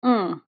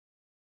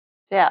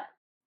 Yeah.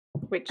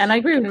 And I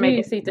agree with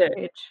you,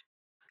 Sita.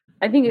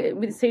 I think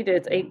with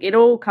Sita, it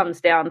all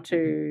comes down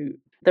to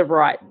the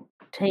right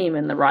team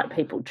and the right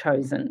people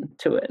chosen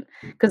to it.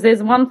 Because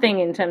there's one thing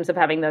in terms of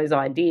having those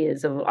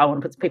ideas of, I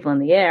want to put people in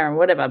the air and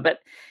whatever, but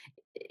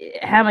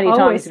how many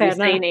times have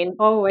you seen in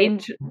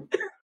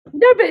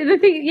no, but the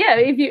thing, yeah,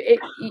 if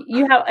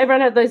you have,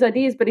 everyone has those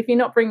ideas, but if you're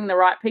not bringing the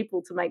right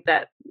people to make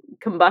that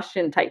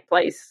combustion take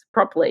place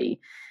properly,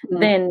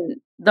 then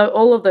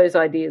all of those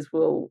ideas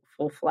will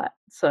fall flat.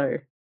 So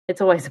it's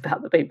always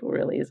about the people,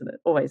 really, isn't it?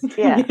 Always.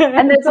 Yeah.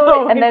 And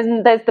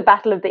there's the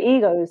battle of the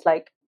egos.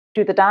 Like,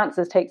 do the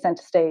dancers take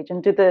center stage,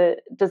 and does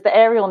the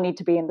aerial need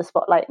to be in the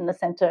spotlight in the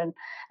center?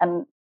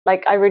 And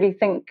like, I really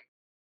think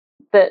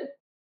that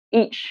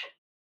each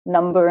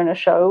number in a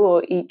show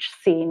or each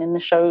scene in the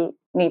show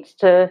needs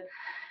to,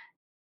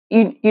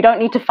 you don't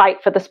need to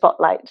fight for the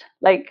spotlight.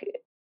 Like,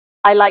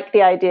 I like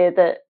the idea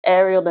that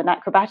aerial and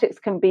acrobatics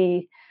can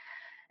be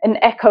an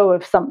echo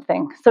of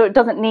something, so it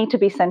doesn't need to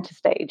be center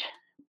stage,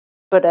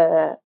 but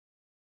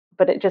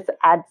it just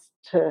adds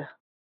to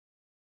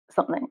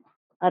something.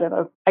 I don't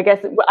know. I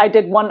guess I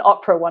did one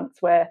opera once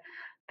where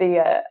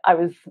I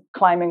was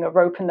climbing a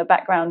rope in the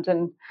background,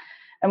 and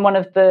one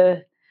of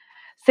the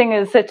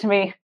singers said to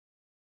me,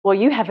 well,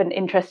 you have an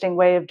interesting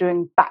way of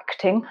doing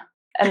backting.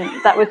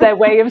 And that was their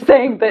way of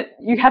saying that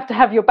you have to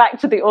have your back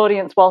to the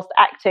audience whilst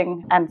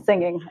acting and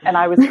singing. And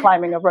I was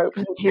climbing a rope,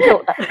 and he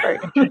thought that was very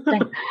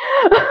interesting.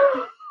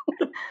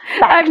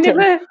 I've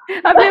never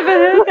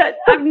heard that.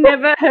 I've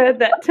never heard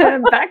that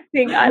term,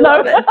 bacting. I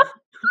love it.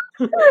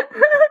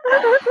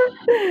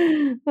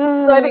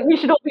 So I think we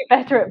should all be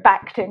better at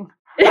bacting.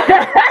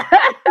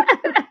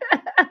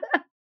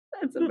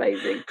 That's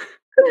amazing.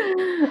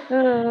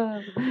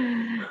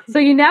 So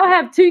you now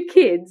have 2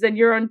 kids and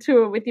you're on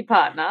tour with your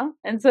partner,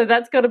 and so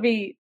that's got to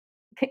be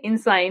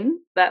insane,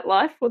 that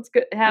life. How is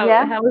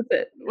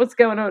it? What's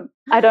going on?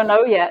 I don't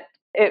know yet.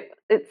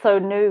 It's so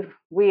new.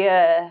 We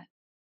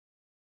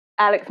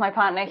Alex, my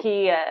partner,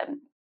 he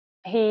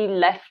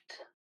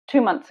left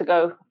 2 months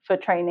ago for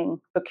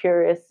training for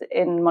Curious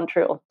in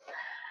Montreal.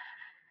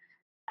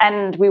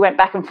 And we went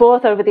back and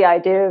forth over the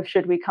idea of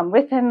should we come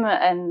with him,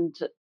 and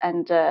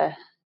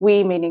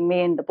we, meaning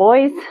me and the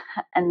boys.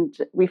 And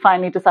we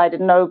finally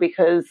decided no,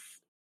 because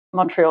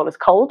Montreal is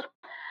cold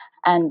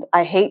and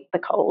I hate the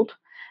cold.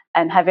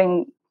 And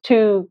having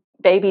 2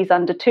 babies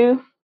under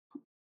 2,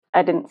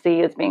 I didn't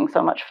see as being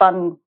so much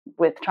fun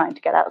with trying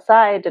to get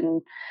outside.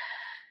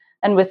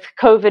 And with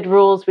COVID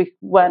rules, we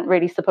weren't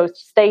really supposed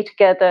to stay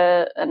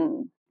together,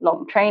 and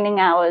long training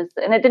hours.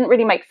 And it didn't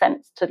really make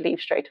sense to leave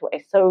straight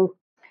away. So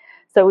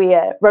we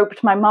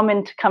roped my mum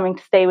into coming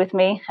to stay with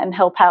me and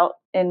help out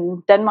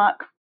in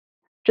Denmark,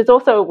 which is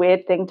also a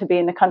weird thing to be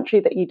in a country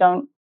that you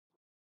don't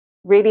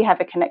really have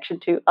a connection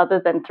to other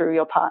than through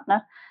your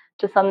partner,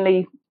 to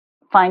suddenly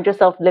find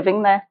yourself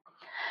living there.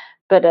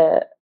 But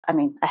I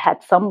mean, I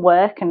had some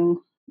work, and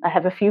I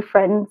have a few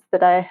friends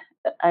that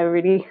I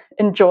really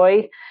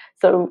enjoy.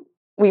 So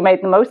we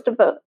made the most of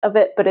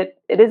it, but it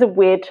is a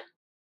weird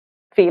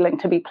feeling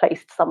to be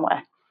placed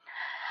somewhere.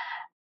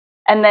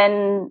 And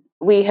then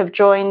we have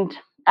joined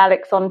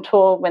Alex on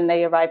tour when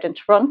they arrived in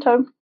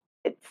Toronto.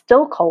 It's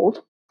still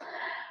cold,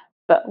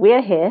 but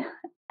we're here,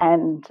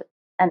 and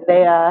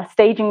they are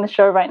staging the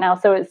show right now,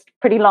 so it's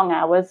pretty long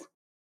hours.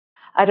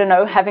 I don't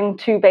know, having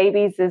 2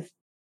 babies is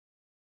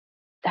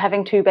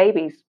having 2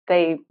 babies.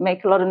 They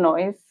make a lot of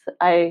noise.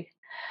 I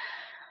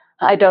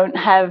don't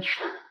have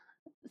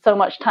so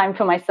much time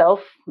for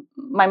myself.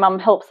 My mum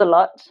helps a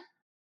lot.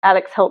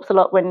 Alex helps a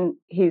lot when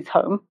he's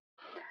home.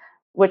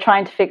 We're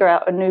trying to figure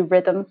out a new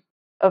rhythm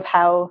of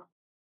how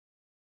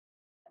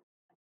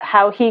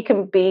he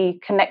can be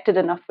connected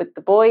enough with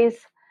the boys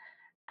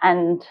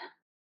and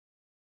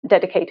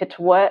dedicated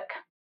to work,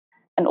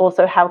 and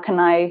also how can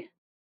I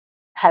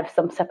have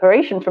some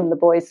separation from the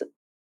boys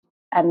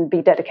and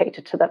be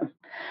dedicated to them.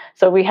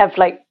 So we have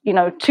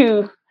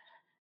two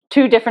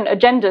different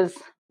agendas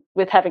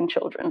with having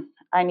children.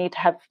 I need to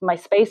have my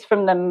space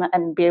from them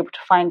and be able to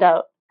find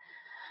out,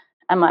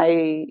 am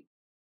I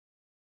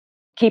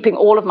keeping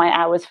all of my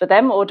hours for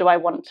them, or do I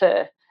want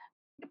to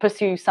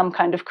pursue some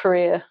kind of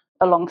career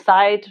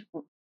alongside,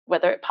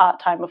 whether it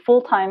part-time or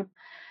full-time?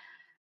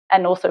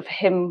 And also for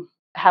him,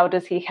 how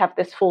does he have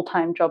this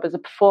full-time job as a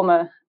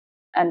performer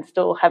and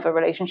still have a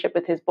relationship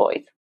with his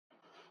boys?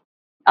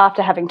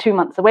 After having 2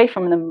 months away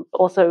from them,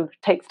 also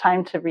takes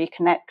time to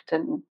reconnect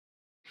and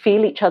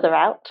feel each other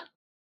out.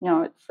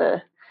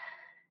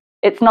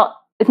 It's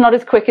not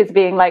as quick as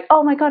being like,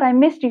 oh my God, I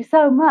missed you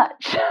so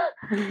much.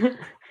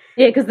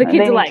 Yeah, because the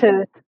kids are like,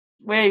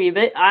 where have you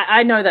been?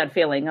 I know that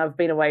feeling. I've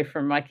been away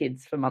from my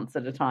kids for months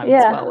at a time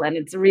as well. And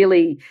it's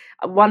really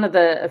I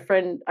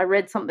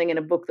read something in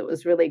a book that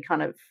was really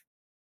kind of,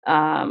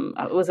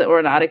 or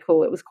an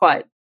article. It was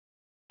quite,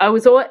 I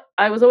was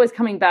always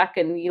coming back,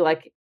 and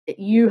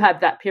you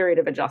have that period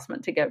of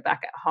adjustment to go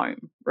back at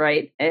home,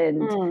 right?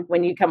 And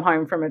when you come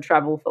home from a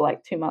travel for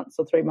like 2 months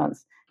or 3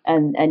 months,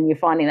 and you're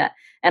finding that.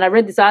 And I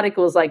read this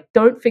article, is like,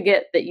 don't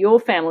forget that your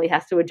family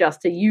has to adjust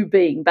to you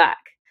being back.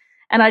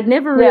 And I'd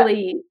never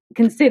really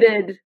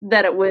considered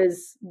that it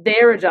was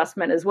their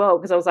adjustment as well,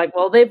 because I was like,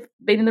 well, they've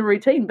been in the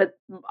routine, but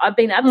I've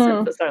been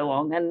absent for so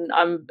long, and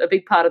I'm a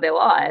big part of their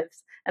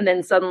lives. And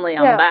then suddenly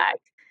I'm back.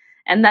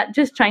 And that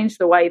just changed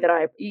the way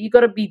that you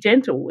got to be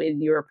gentle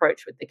in your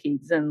approach with the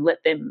kids and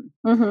let them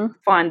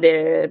find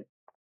their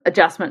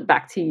adjustment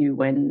back to you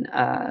when,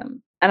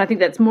 and I think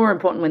that's more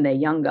important when they're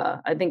younger.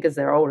 I think as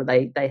they're older,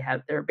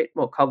 they're a bit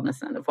more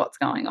cognizant of what's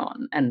going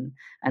on and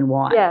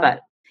why. Yeah.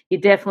 But you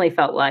definitely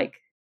felt like,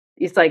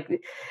 it's like,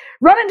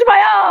 run into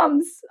my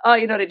arms. Oh,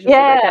 you're not interested.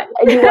 Yeah,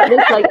 okay. And you want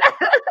this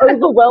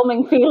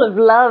overwhelming feel of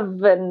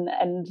love and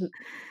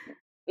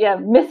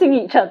missing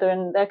each other,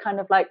 and they're kind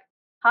of like,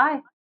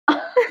 hi.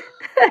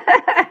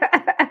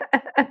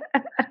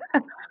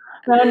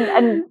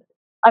 and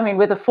I mean,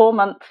 with a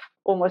 4-month,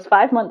 almost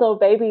 5-month-old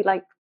baby,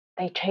 like,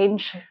 they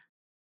change.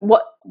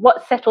 What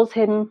settles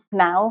him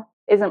now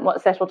isn't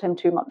what settled him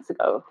 2 months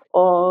ago,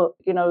 or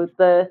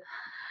the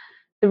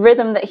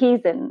rhythm that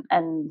he's in,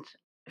 and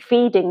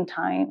feeding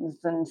times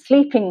and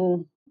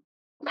sleeping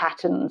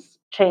patterns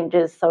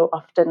changes so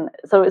often.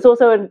 So it's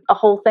also a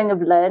whole thing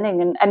of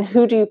learning, and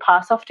who do you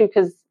pass off to?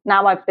 Because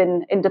now I've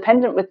been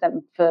independent with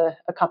them for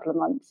a couple of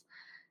months.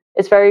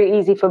 It's very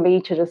easy for me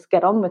to just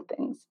get on with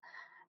things.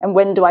 And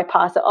when do I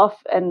pass it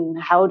off?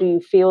 And how do you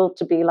feel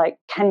to be like,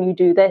 can you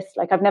do this?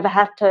 Like, I've never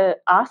had to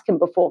ask him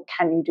before,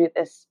 can you do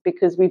this?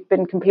 Because we've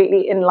been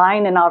completely in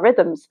line in our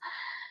rhythms.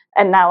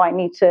 And now I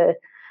need to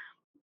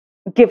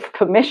give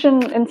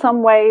permission in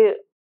some way,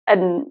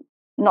 and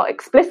not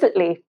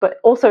explicitly, but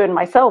also in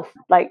myself.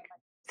 Like,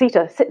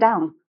 Sita, sit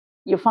down.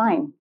 You're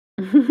fine.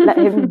 Let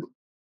him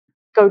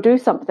go do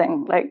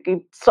something. Like,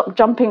 you stop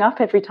jumping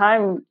up every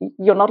time.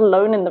 You're not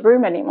alone in the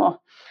room anymore.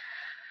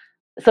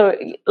 So,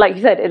 like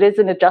you said, it is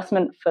an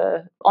adjustment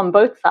on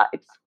both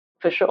sides,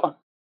 for sure.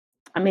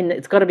 I mean,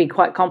 it's got to be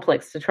quite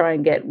complex to try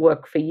and get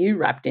work for you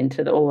wrapped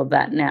into all of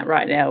that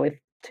right now with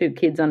 2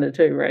 kids under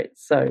 2, right?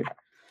 So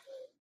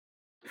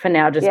for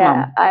now, just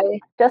mum.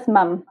 Just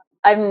mum.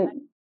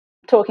 I'm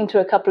talking to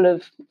a couple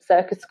of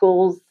circus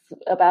schools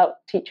about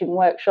teaching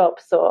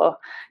workshops or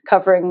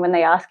covering when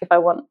they ask if I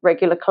want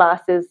regular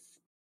classes.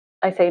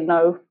 I say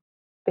no,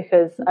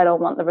 because I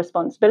don't want the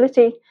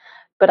responsibility.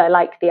 But I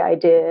like the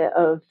idea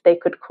of they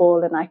could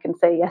call and I can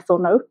say yes or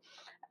no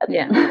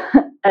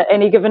at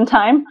any given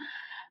time.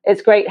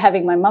 It's great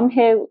having my mum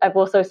here. I've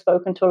also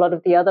spoken to a lot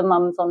of the other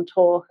mums on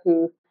tour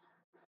who,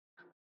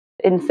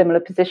 in similar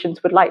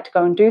positions, would like to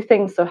go and do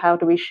things. So how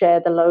do we share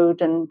the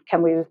load, and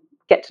can we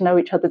get to know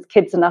each other's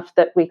kids enough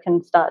that we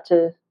can start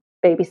to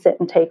babysit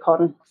and take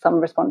on some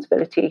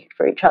responsibility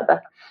for each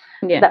other?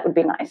 Yeah. That would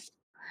be nice.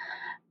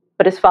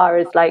 But as far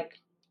as like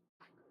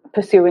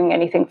pursuing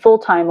anything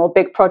full-time or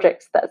big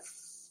projects,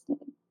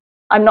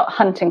 I'm not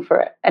hunting for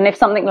it. And if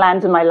something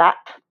lands in my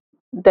lap,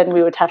 then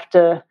we would have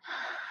to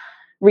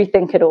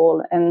rethink it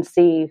all and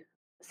see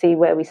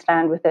where we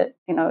stand with it.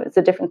 You know, it's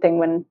a different thing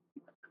when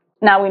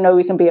now we know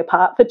we can be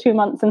apart for 2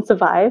 months and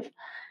survive.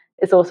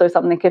 It's also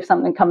something, if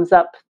something comes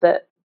up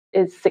that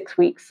is 6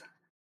 weeks,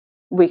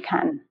 we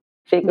can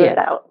figure it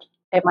out.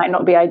 It might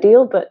not be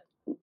ideal, but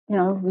you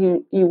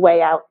know, you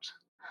weigh out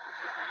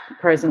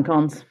pros and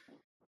cons.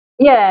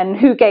 Yeah, and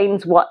who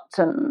gains what,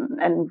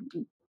 and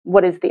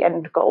what is the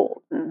end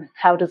goal, and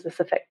how does this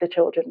affect the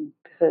children?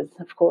 Because,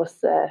 of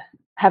course,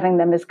 having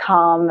them as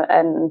calm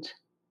and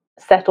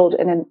settled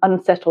in an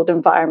unsettled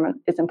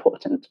environment is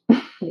important.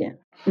 Yeah.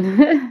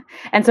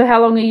 And so how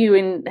long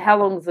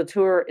is the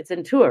tour? It's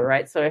in tour,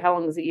 right? So how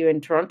long is it you in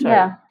Toronto?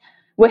 Yeah.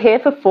 We're here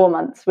for 4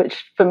 months,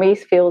 which for me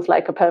feels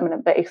like a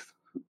permanent base.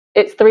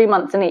 It's 3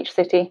 months in each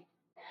city,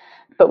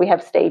 but we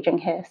have staging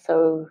here,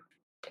 so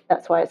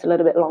that's why it's a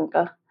little bit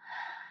longer.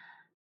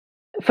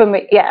 For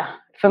me,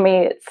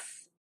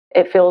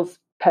 it feels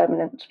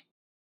permanent.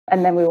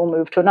 And then we will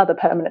move to another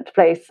permanent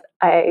place.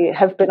 I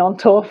have been on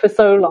tour for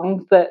so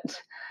long that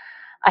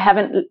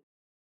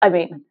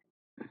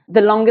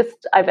the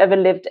longest I've ever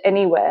lived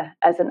anywhere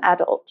as an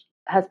adult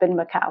has been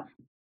Macau.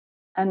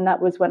 And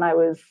that was when I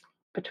was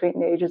between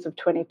the ages of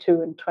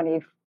 22 and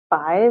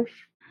 25,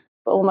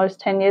 almost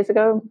 10 years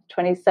ago,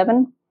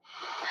 27.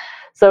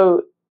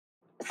 So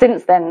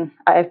since then,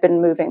 I've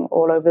been moving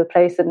all over the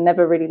place and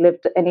never really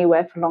lived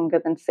anywhere for longer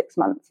than 6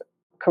 months.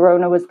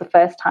 Corona was the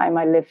first time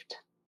I lived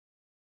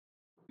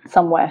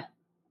somewhere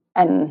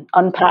and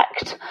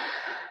unpacked.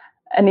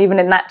 And even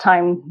in that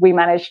time, we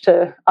managed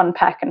to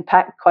unpack and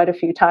pack quite a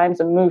few times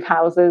and move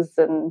houses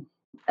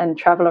and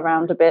travel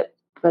around a bit.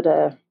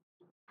 But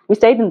we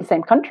stayed in the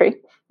same country,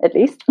 at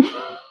least.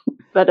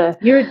 But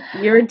you're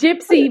a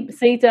gypsy,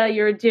 Sita.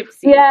 You're a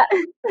gypsy. Yeah,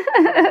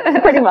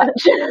 pretty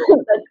much.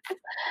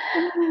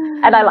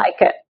 And I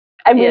like it.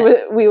 And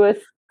we were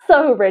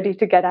so ready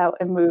to get out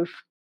and move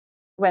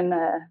when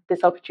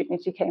this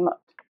opportunity came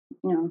up.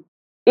 You know,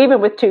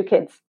 even with 2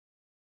 kids,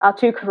 our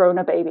 2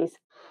 Corona babies,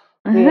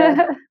 we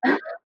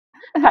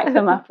packed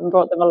them up and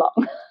brought them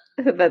along.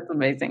 That's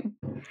amazing.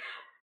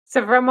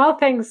 So, from all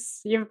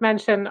things you've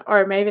mentioned,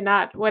 or maybe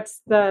not,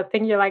 what's the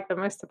thing you like the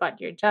most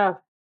about your job?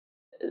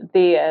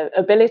 The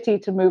ability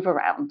to move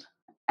around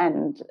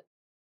and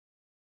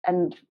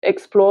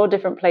explore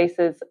different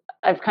places.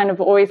 I've kind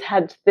of always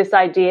had this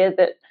idea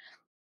that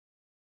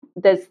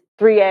there's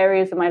 3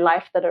 areas of my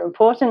life that are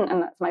important,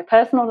 and that's my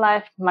personal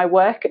life, my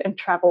work, and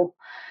travel.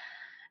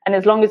 And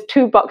as long as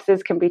 2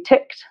 boxes can be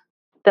ticked,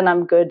 then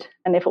I'm good.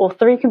 And if all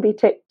 3 can be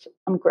ticked,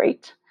 I'm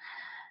great.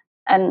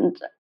 And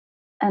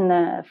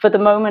for the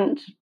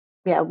moment,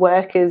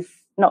 work is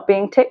not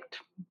being ticked,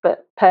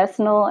 but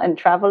personal and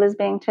travel is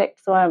being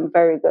ticked. So I'm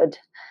very good.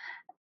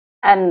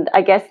 And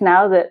I guess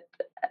now that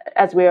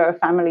as we are a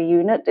family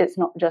unit, it's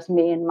not just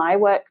me and my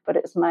work, but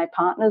it's my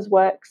partner's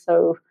work.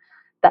 So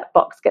that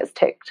box gets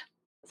ticked.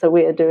 So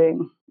we are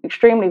doing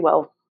extremely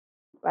well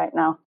right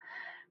now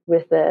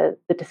with the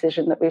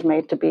decision that we've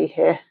made to be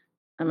here.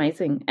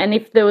 Amazing. And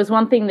if there was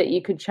one thing that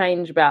you could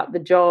change about the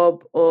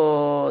job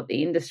or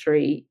the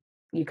industry,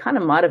 you kind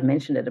of might have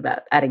mentioned it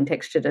about adding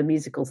texture to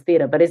musicals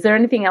theatre, but is there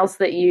anything else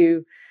that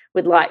you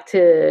would like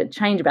to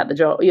change about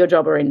your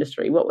job or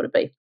industry? What would it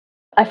be?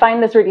 I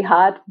find this really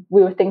hard.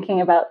 We were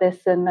thinking about this,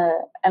 and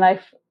I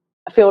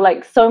feel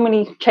like so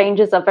many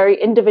changes are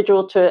very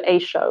individual to a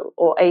show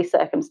or a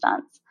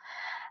circumstance.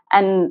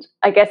 And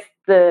I guess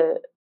the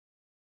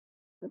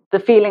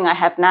feeling I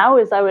have now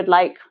is I would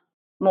like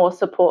more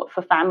support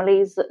for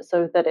families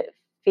so that it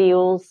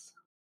feels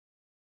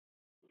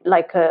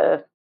like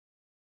a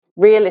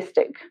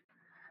realistic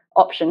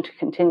option to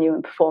continue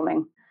in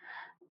performing.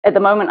 At the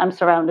moment, I'm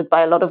surrounded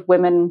by a lot of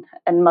women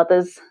and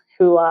mothers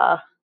who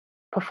are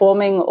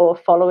performing or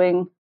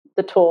following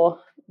the tour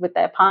with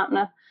their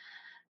partner.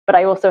 But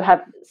I also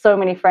have so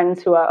many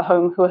friends who are at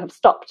home who have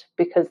stopped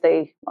because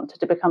they wanted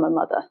to become a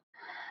mother.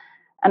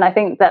 And I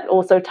think that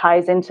also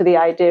ties into the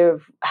idea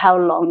of how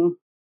long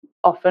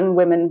often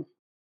women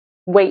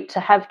wait to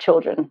have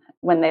children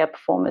when they are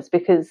performers,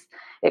 because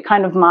it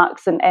kind of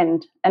marks an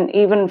end. And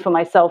even for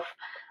myself,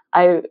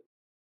 I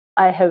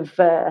have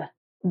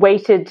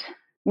waited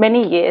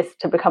many years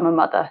to become a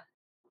mother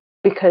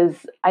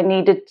because I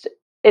needed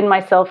in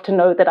myself to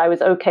know that I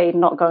was okay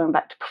not going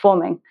back to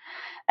performing.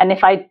 And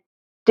if I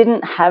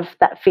didn't have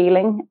that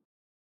feeling,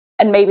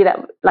 and maybe that,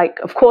 like,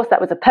 of course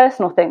that was a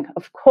personal thing,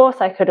 of course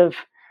I could have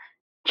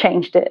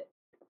changed it,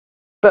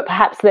 but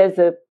perhaps there's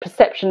a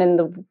perception in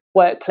the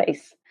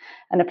workplace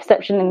and a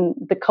perception in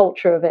the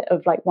culture of it,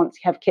 of like, once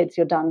you have kids,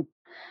 you're done.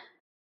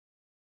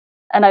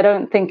 And I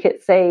don't think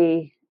it's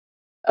a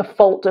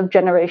fault of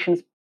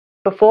generations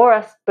before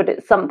us, but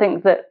it's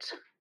something that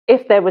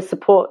if there was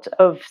support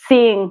of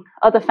seeing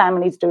other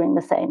families doing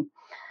the same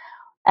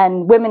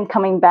and women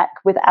coming back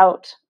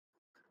without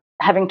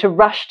having to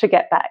rush to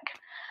get back.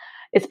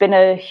 It's been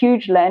a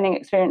huge learning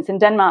experience in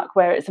Denmark,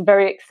 where it's a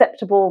very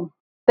acceptable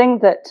thing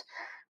that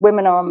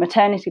women are on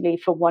maternity leave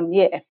for 1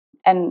 year.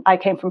 And I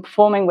came from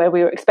performing where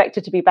we were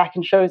expected to be back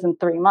in shows in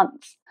 3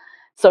 months.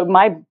 So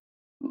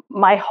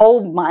my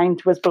whole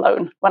mind was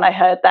blown when I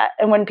heard that.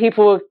 And when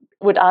people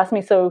would ask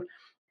me, so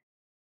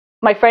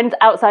my friends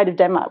outside of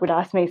Denmark would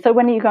ask me, so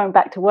when are you going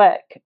back to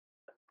work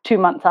 2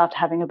 months after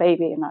having a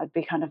baby? And I'd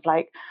be kind of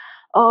like,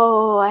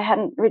 oh, I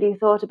hadn't really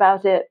thought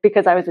about it,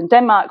 because I was in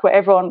Denmark where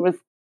everyone was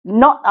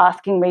not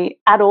asking me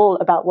at all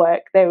about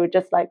work. They were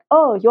just like,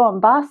 oh, you're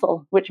on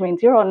Barsel, which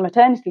means you're on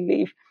maternity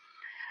leave,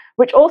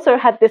 which also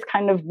had this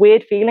kind of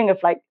weird feeling of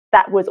like,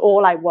 that was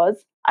all I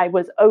was. I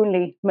was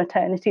only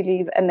maternity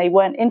leave, and they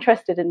weren't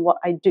interested in what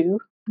I do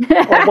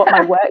or what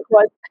my work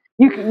was.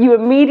 You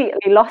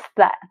immediately lost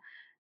that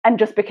and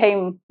just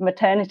became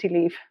maternity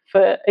leave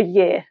for a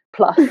year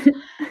plus.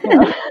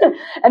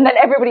 And then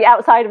everybody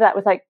outside of that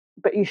was like,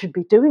 but you should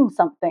be doing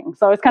something.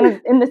 So I was kind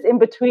of in this in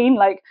between,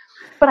 like,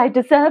 but I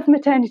deserve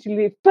maternity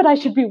leave, but I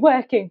should be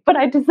working, but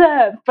I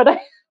deserve, but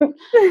I.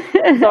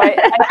 So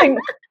I think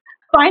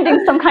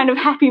finding some kind of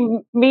happy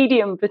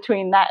medium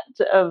between that,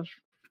 of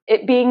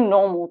it being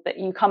normal that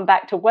you come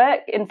back to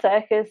work in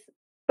circus,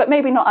 but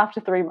maybe not after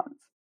 3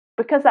 months,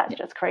 because that's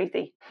just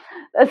crazy.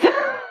 That's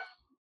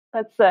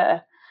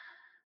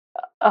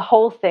a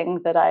whole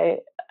thing that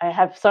I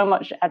have so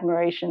much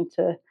admiration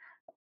to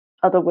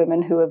other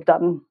women who have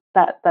done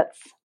that. That's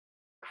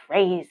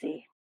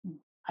crazy.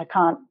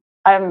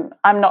 I'm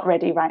not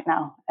ready right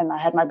now, and I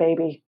had my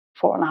baby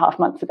 4.5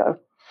 months ago.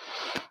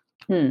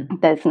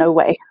 There's no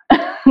way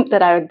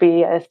that I would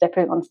be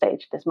stepping on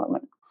stage at this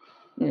moment.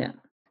 Yeah,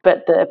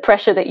 but the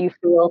pressure that you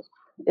feel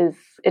is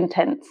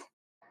intense.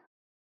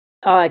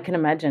 Oh, I can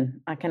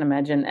imagine,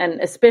 and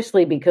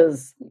especially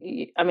because,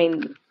 I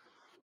mean,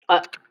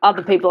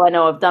 other people I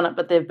know have done it,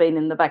 but they've been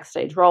in the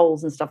backstage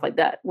roles and stuff like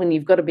that. When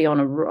you've got to be on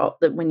a role,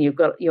 that when you've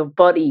got your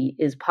body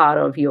is part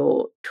of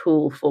your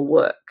tool for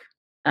work.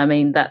 I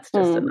mean, that's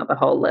just another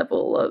whole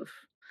level of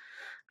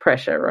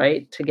pressure,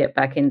 right? To get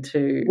back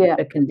into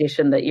a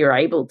condition that you're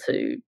able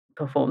to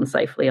perform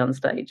safely on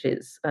stage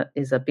is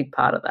a big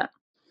part of that.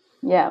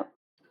 Yeah.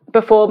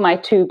 Before my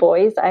 2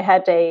 boys, I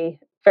had a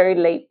very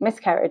late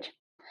miscarriage.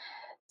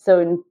 So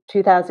in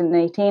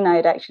 2018, I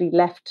had actually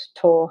left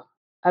tour.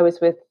 I was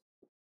with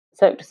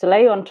Cirque du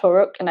Soleil on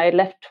Toruk, and I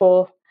left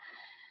tour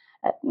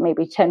at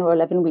maybe 10 or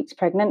 11 weeks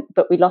pregnant,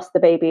 but we lost the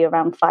baby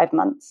around 5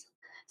 months.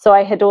 So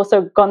I had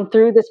also gone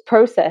through this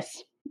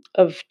process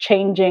of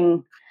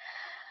changing,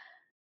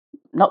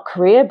 not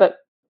career, but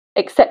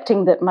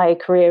accepting that my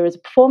career as a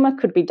performer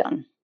could be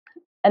done.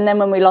 And then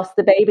when we lost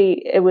the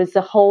baby, it was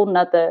a whole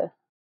nother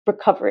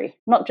recovery,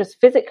 not just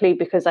physically,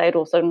 because I had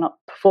also not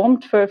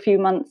performed for a few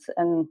months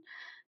and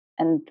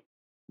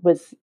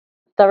was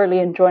thoroughly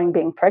enjoying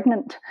being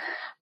pregnant,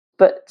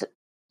 but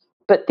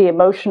the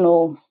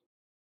emotional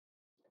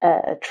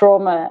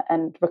trauma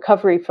and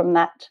recovery from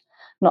that,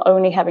 not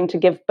only having to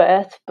give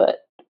birth, but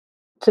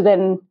to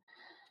then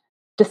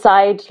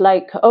decide,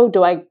 like, oh,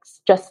 do I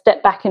just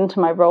step back into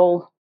my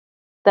role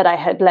that I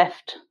had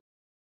left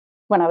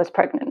when I was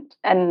pregnant?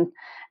 And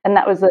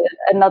that was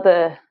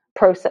another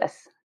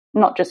process,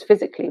 not just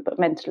physically, but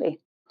mentally.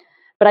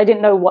 But I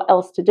didn't know what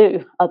else to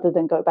do other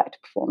than go back to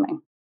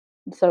performing.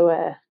 So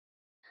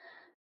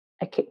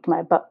I kicked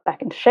my butt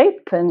back into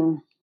shape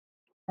and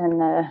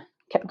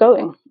kept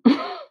going.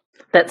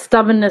 That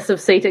stubbornness of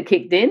Sita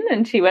kicked in,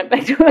 and she went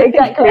back to work.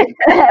 Exactly.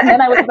 And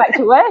then I went back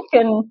to work,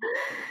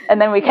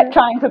 and then we kept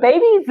trying for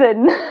babies,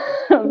 and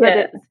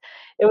but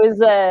it was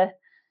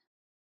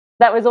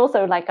that was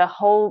also like a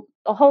whole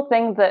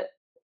thing that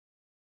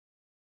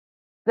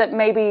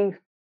maybe,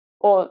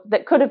 or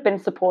that could have been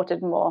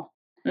supported more,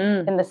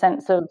 in the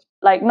sense of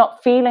like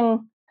not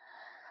feeling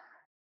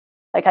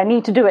like I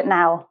need to do it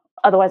now.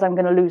 otherwise I'm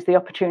going to lose the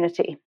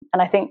opportunity.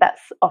 And I think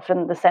that's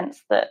often the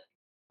sense that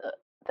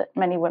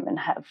many women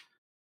have.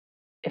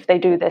 If they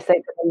do this, they're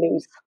going to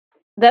lose.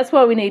 That's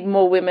why we need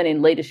more women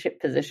in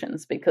leadership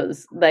positions,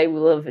 because they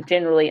will have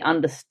generally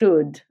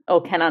understood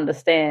or can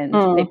understand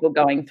people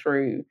going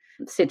through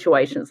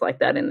situations like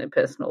that in their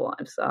personal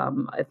lives.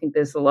 I think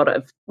there's a lot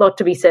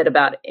to be said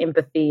about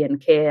empathy and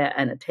care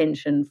and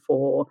attention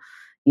for,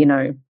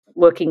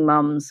 working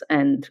mums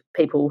and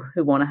people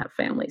who want to have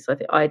families.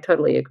 I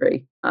totally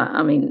agree.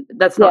 I mean,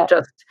 that's not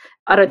just,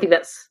 I don't think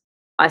that's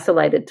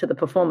isolated to the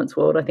performance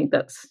world. I think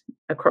that's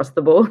across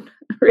the board,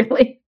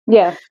 really.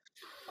 Yeah,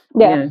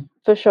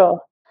 for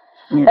sure.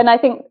 Yeah. And I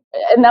think,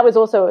 and that was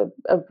also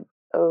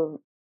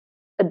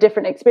a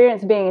different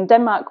experience being in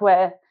Denmark,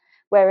 where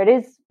it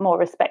is more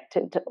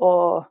respected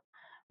or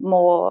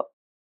more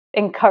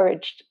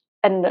encouraged.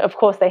 And of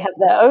course, they have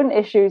their own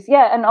issues.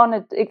 Yeah, and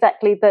honored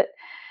exactly that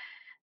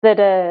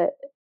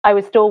I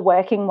was still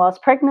working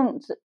whilst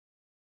pregnant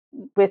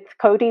with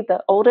Cody,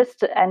 the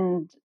oldest,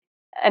 and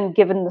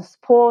given the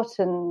support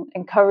and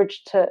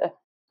encouraged to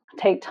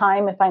take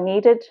time if I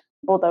needed,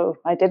 although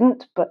I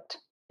didn't, but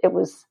it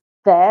was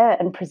there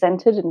and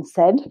presented and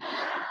said.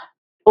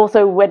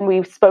 Also, when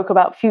we spoke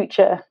about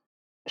future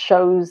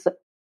shows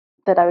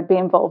that I would be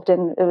involved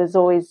in, it was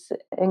always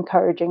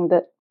encouraging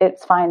that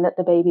it's fine that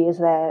the baby is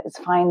there. It's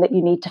fine that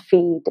you need to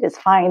feed. It's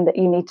fine that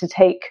you need to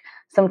take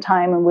some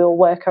time and we'll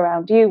work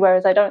around you.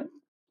 Whereas I don't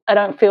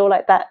feel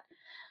like that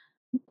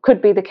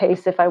could be the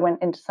case if I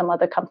went into some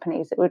other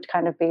companies. It would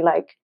kind of be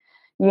like,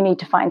 you need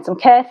to find some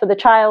care for the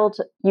child.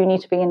 You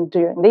need to be in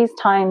during these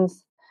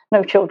times.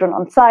 No children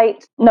on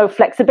site, no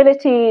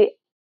flexibility,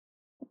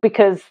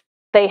 because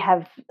they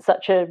have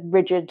such a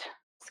rigid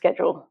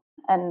schedule.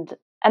 And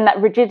that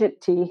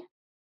rigidity,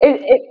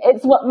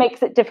 it's what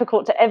makes it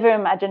difficult to ever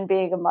imagine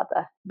being a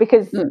mother,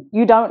 because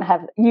you don't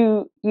have,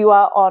 you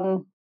are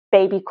on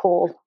baby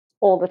call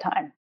all the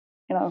time.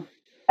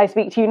 I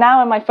speak to you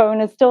now and my phone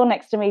is still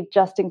next to me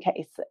just in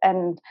case.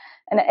 And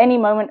at any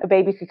moment a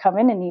baby could come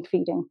in and need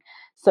feeding.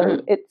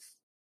 So it's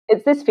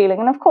this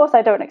feeling. And of course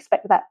I don't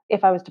expect that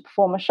if I was to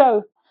perform a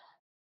show.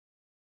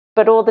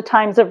 But all the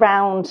times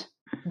around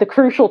the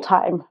crucial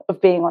time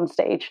of being on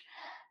stage,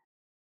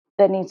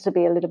 there needs to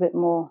be a little bit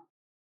more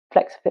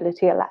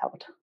flexibility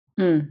allowed.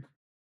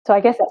 So I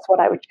guess that's what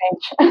I would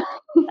change.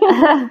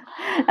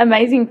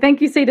 Amazing.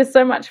 Thank you, Sita,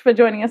 so much for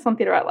joining us on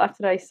Theatre Art Life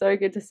today. So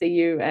good to see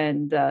you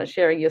and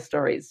sharing your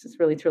stories. It's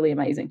really, truly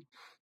amazing.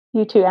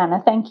 You too,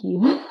 Anna. Thank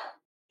you.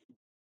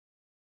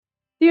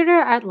 Theatre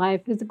Art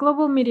Life is a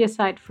global media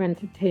site for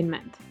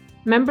entertainment.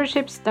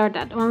 Memberships start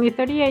at only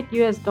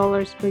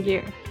 $38 per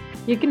year.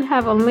 You can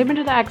have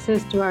unlimited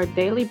access to our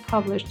daily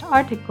published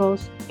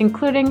articles,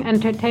 including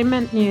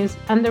entertainment news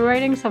and the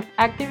writings of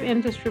active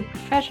industry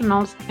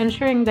professionals,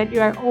 ensuring that you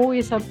are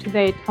always up to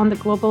date on the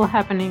global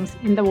happenings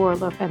in the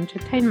world of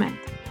entertainment.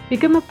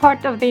 Become a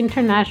part of the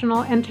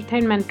international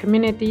entertainment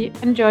community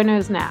and join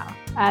us now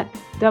at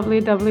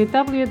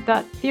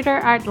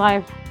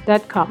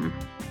www.theatreartlife.com.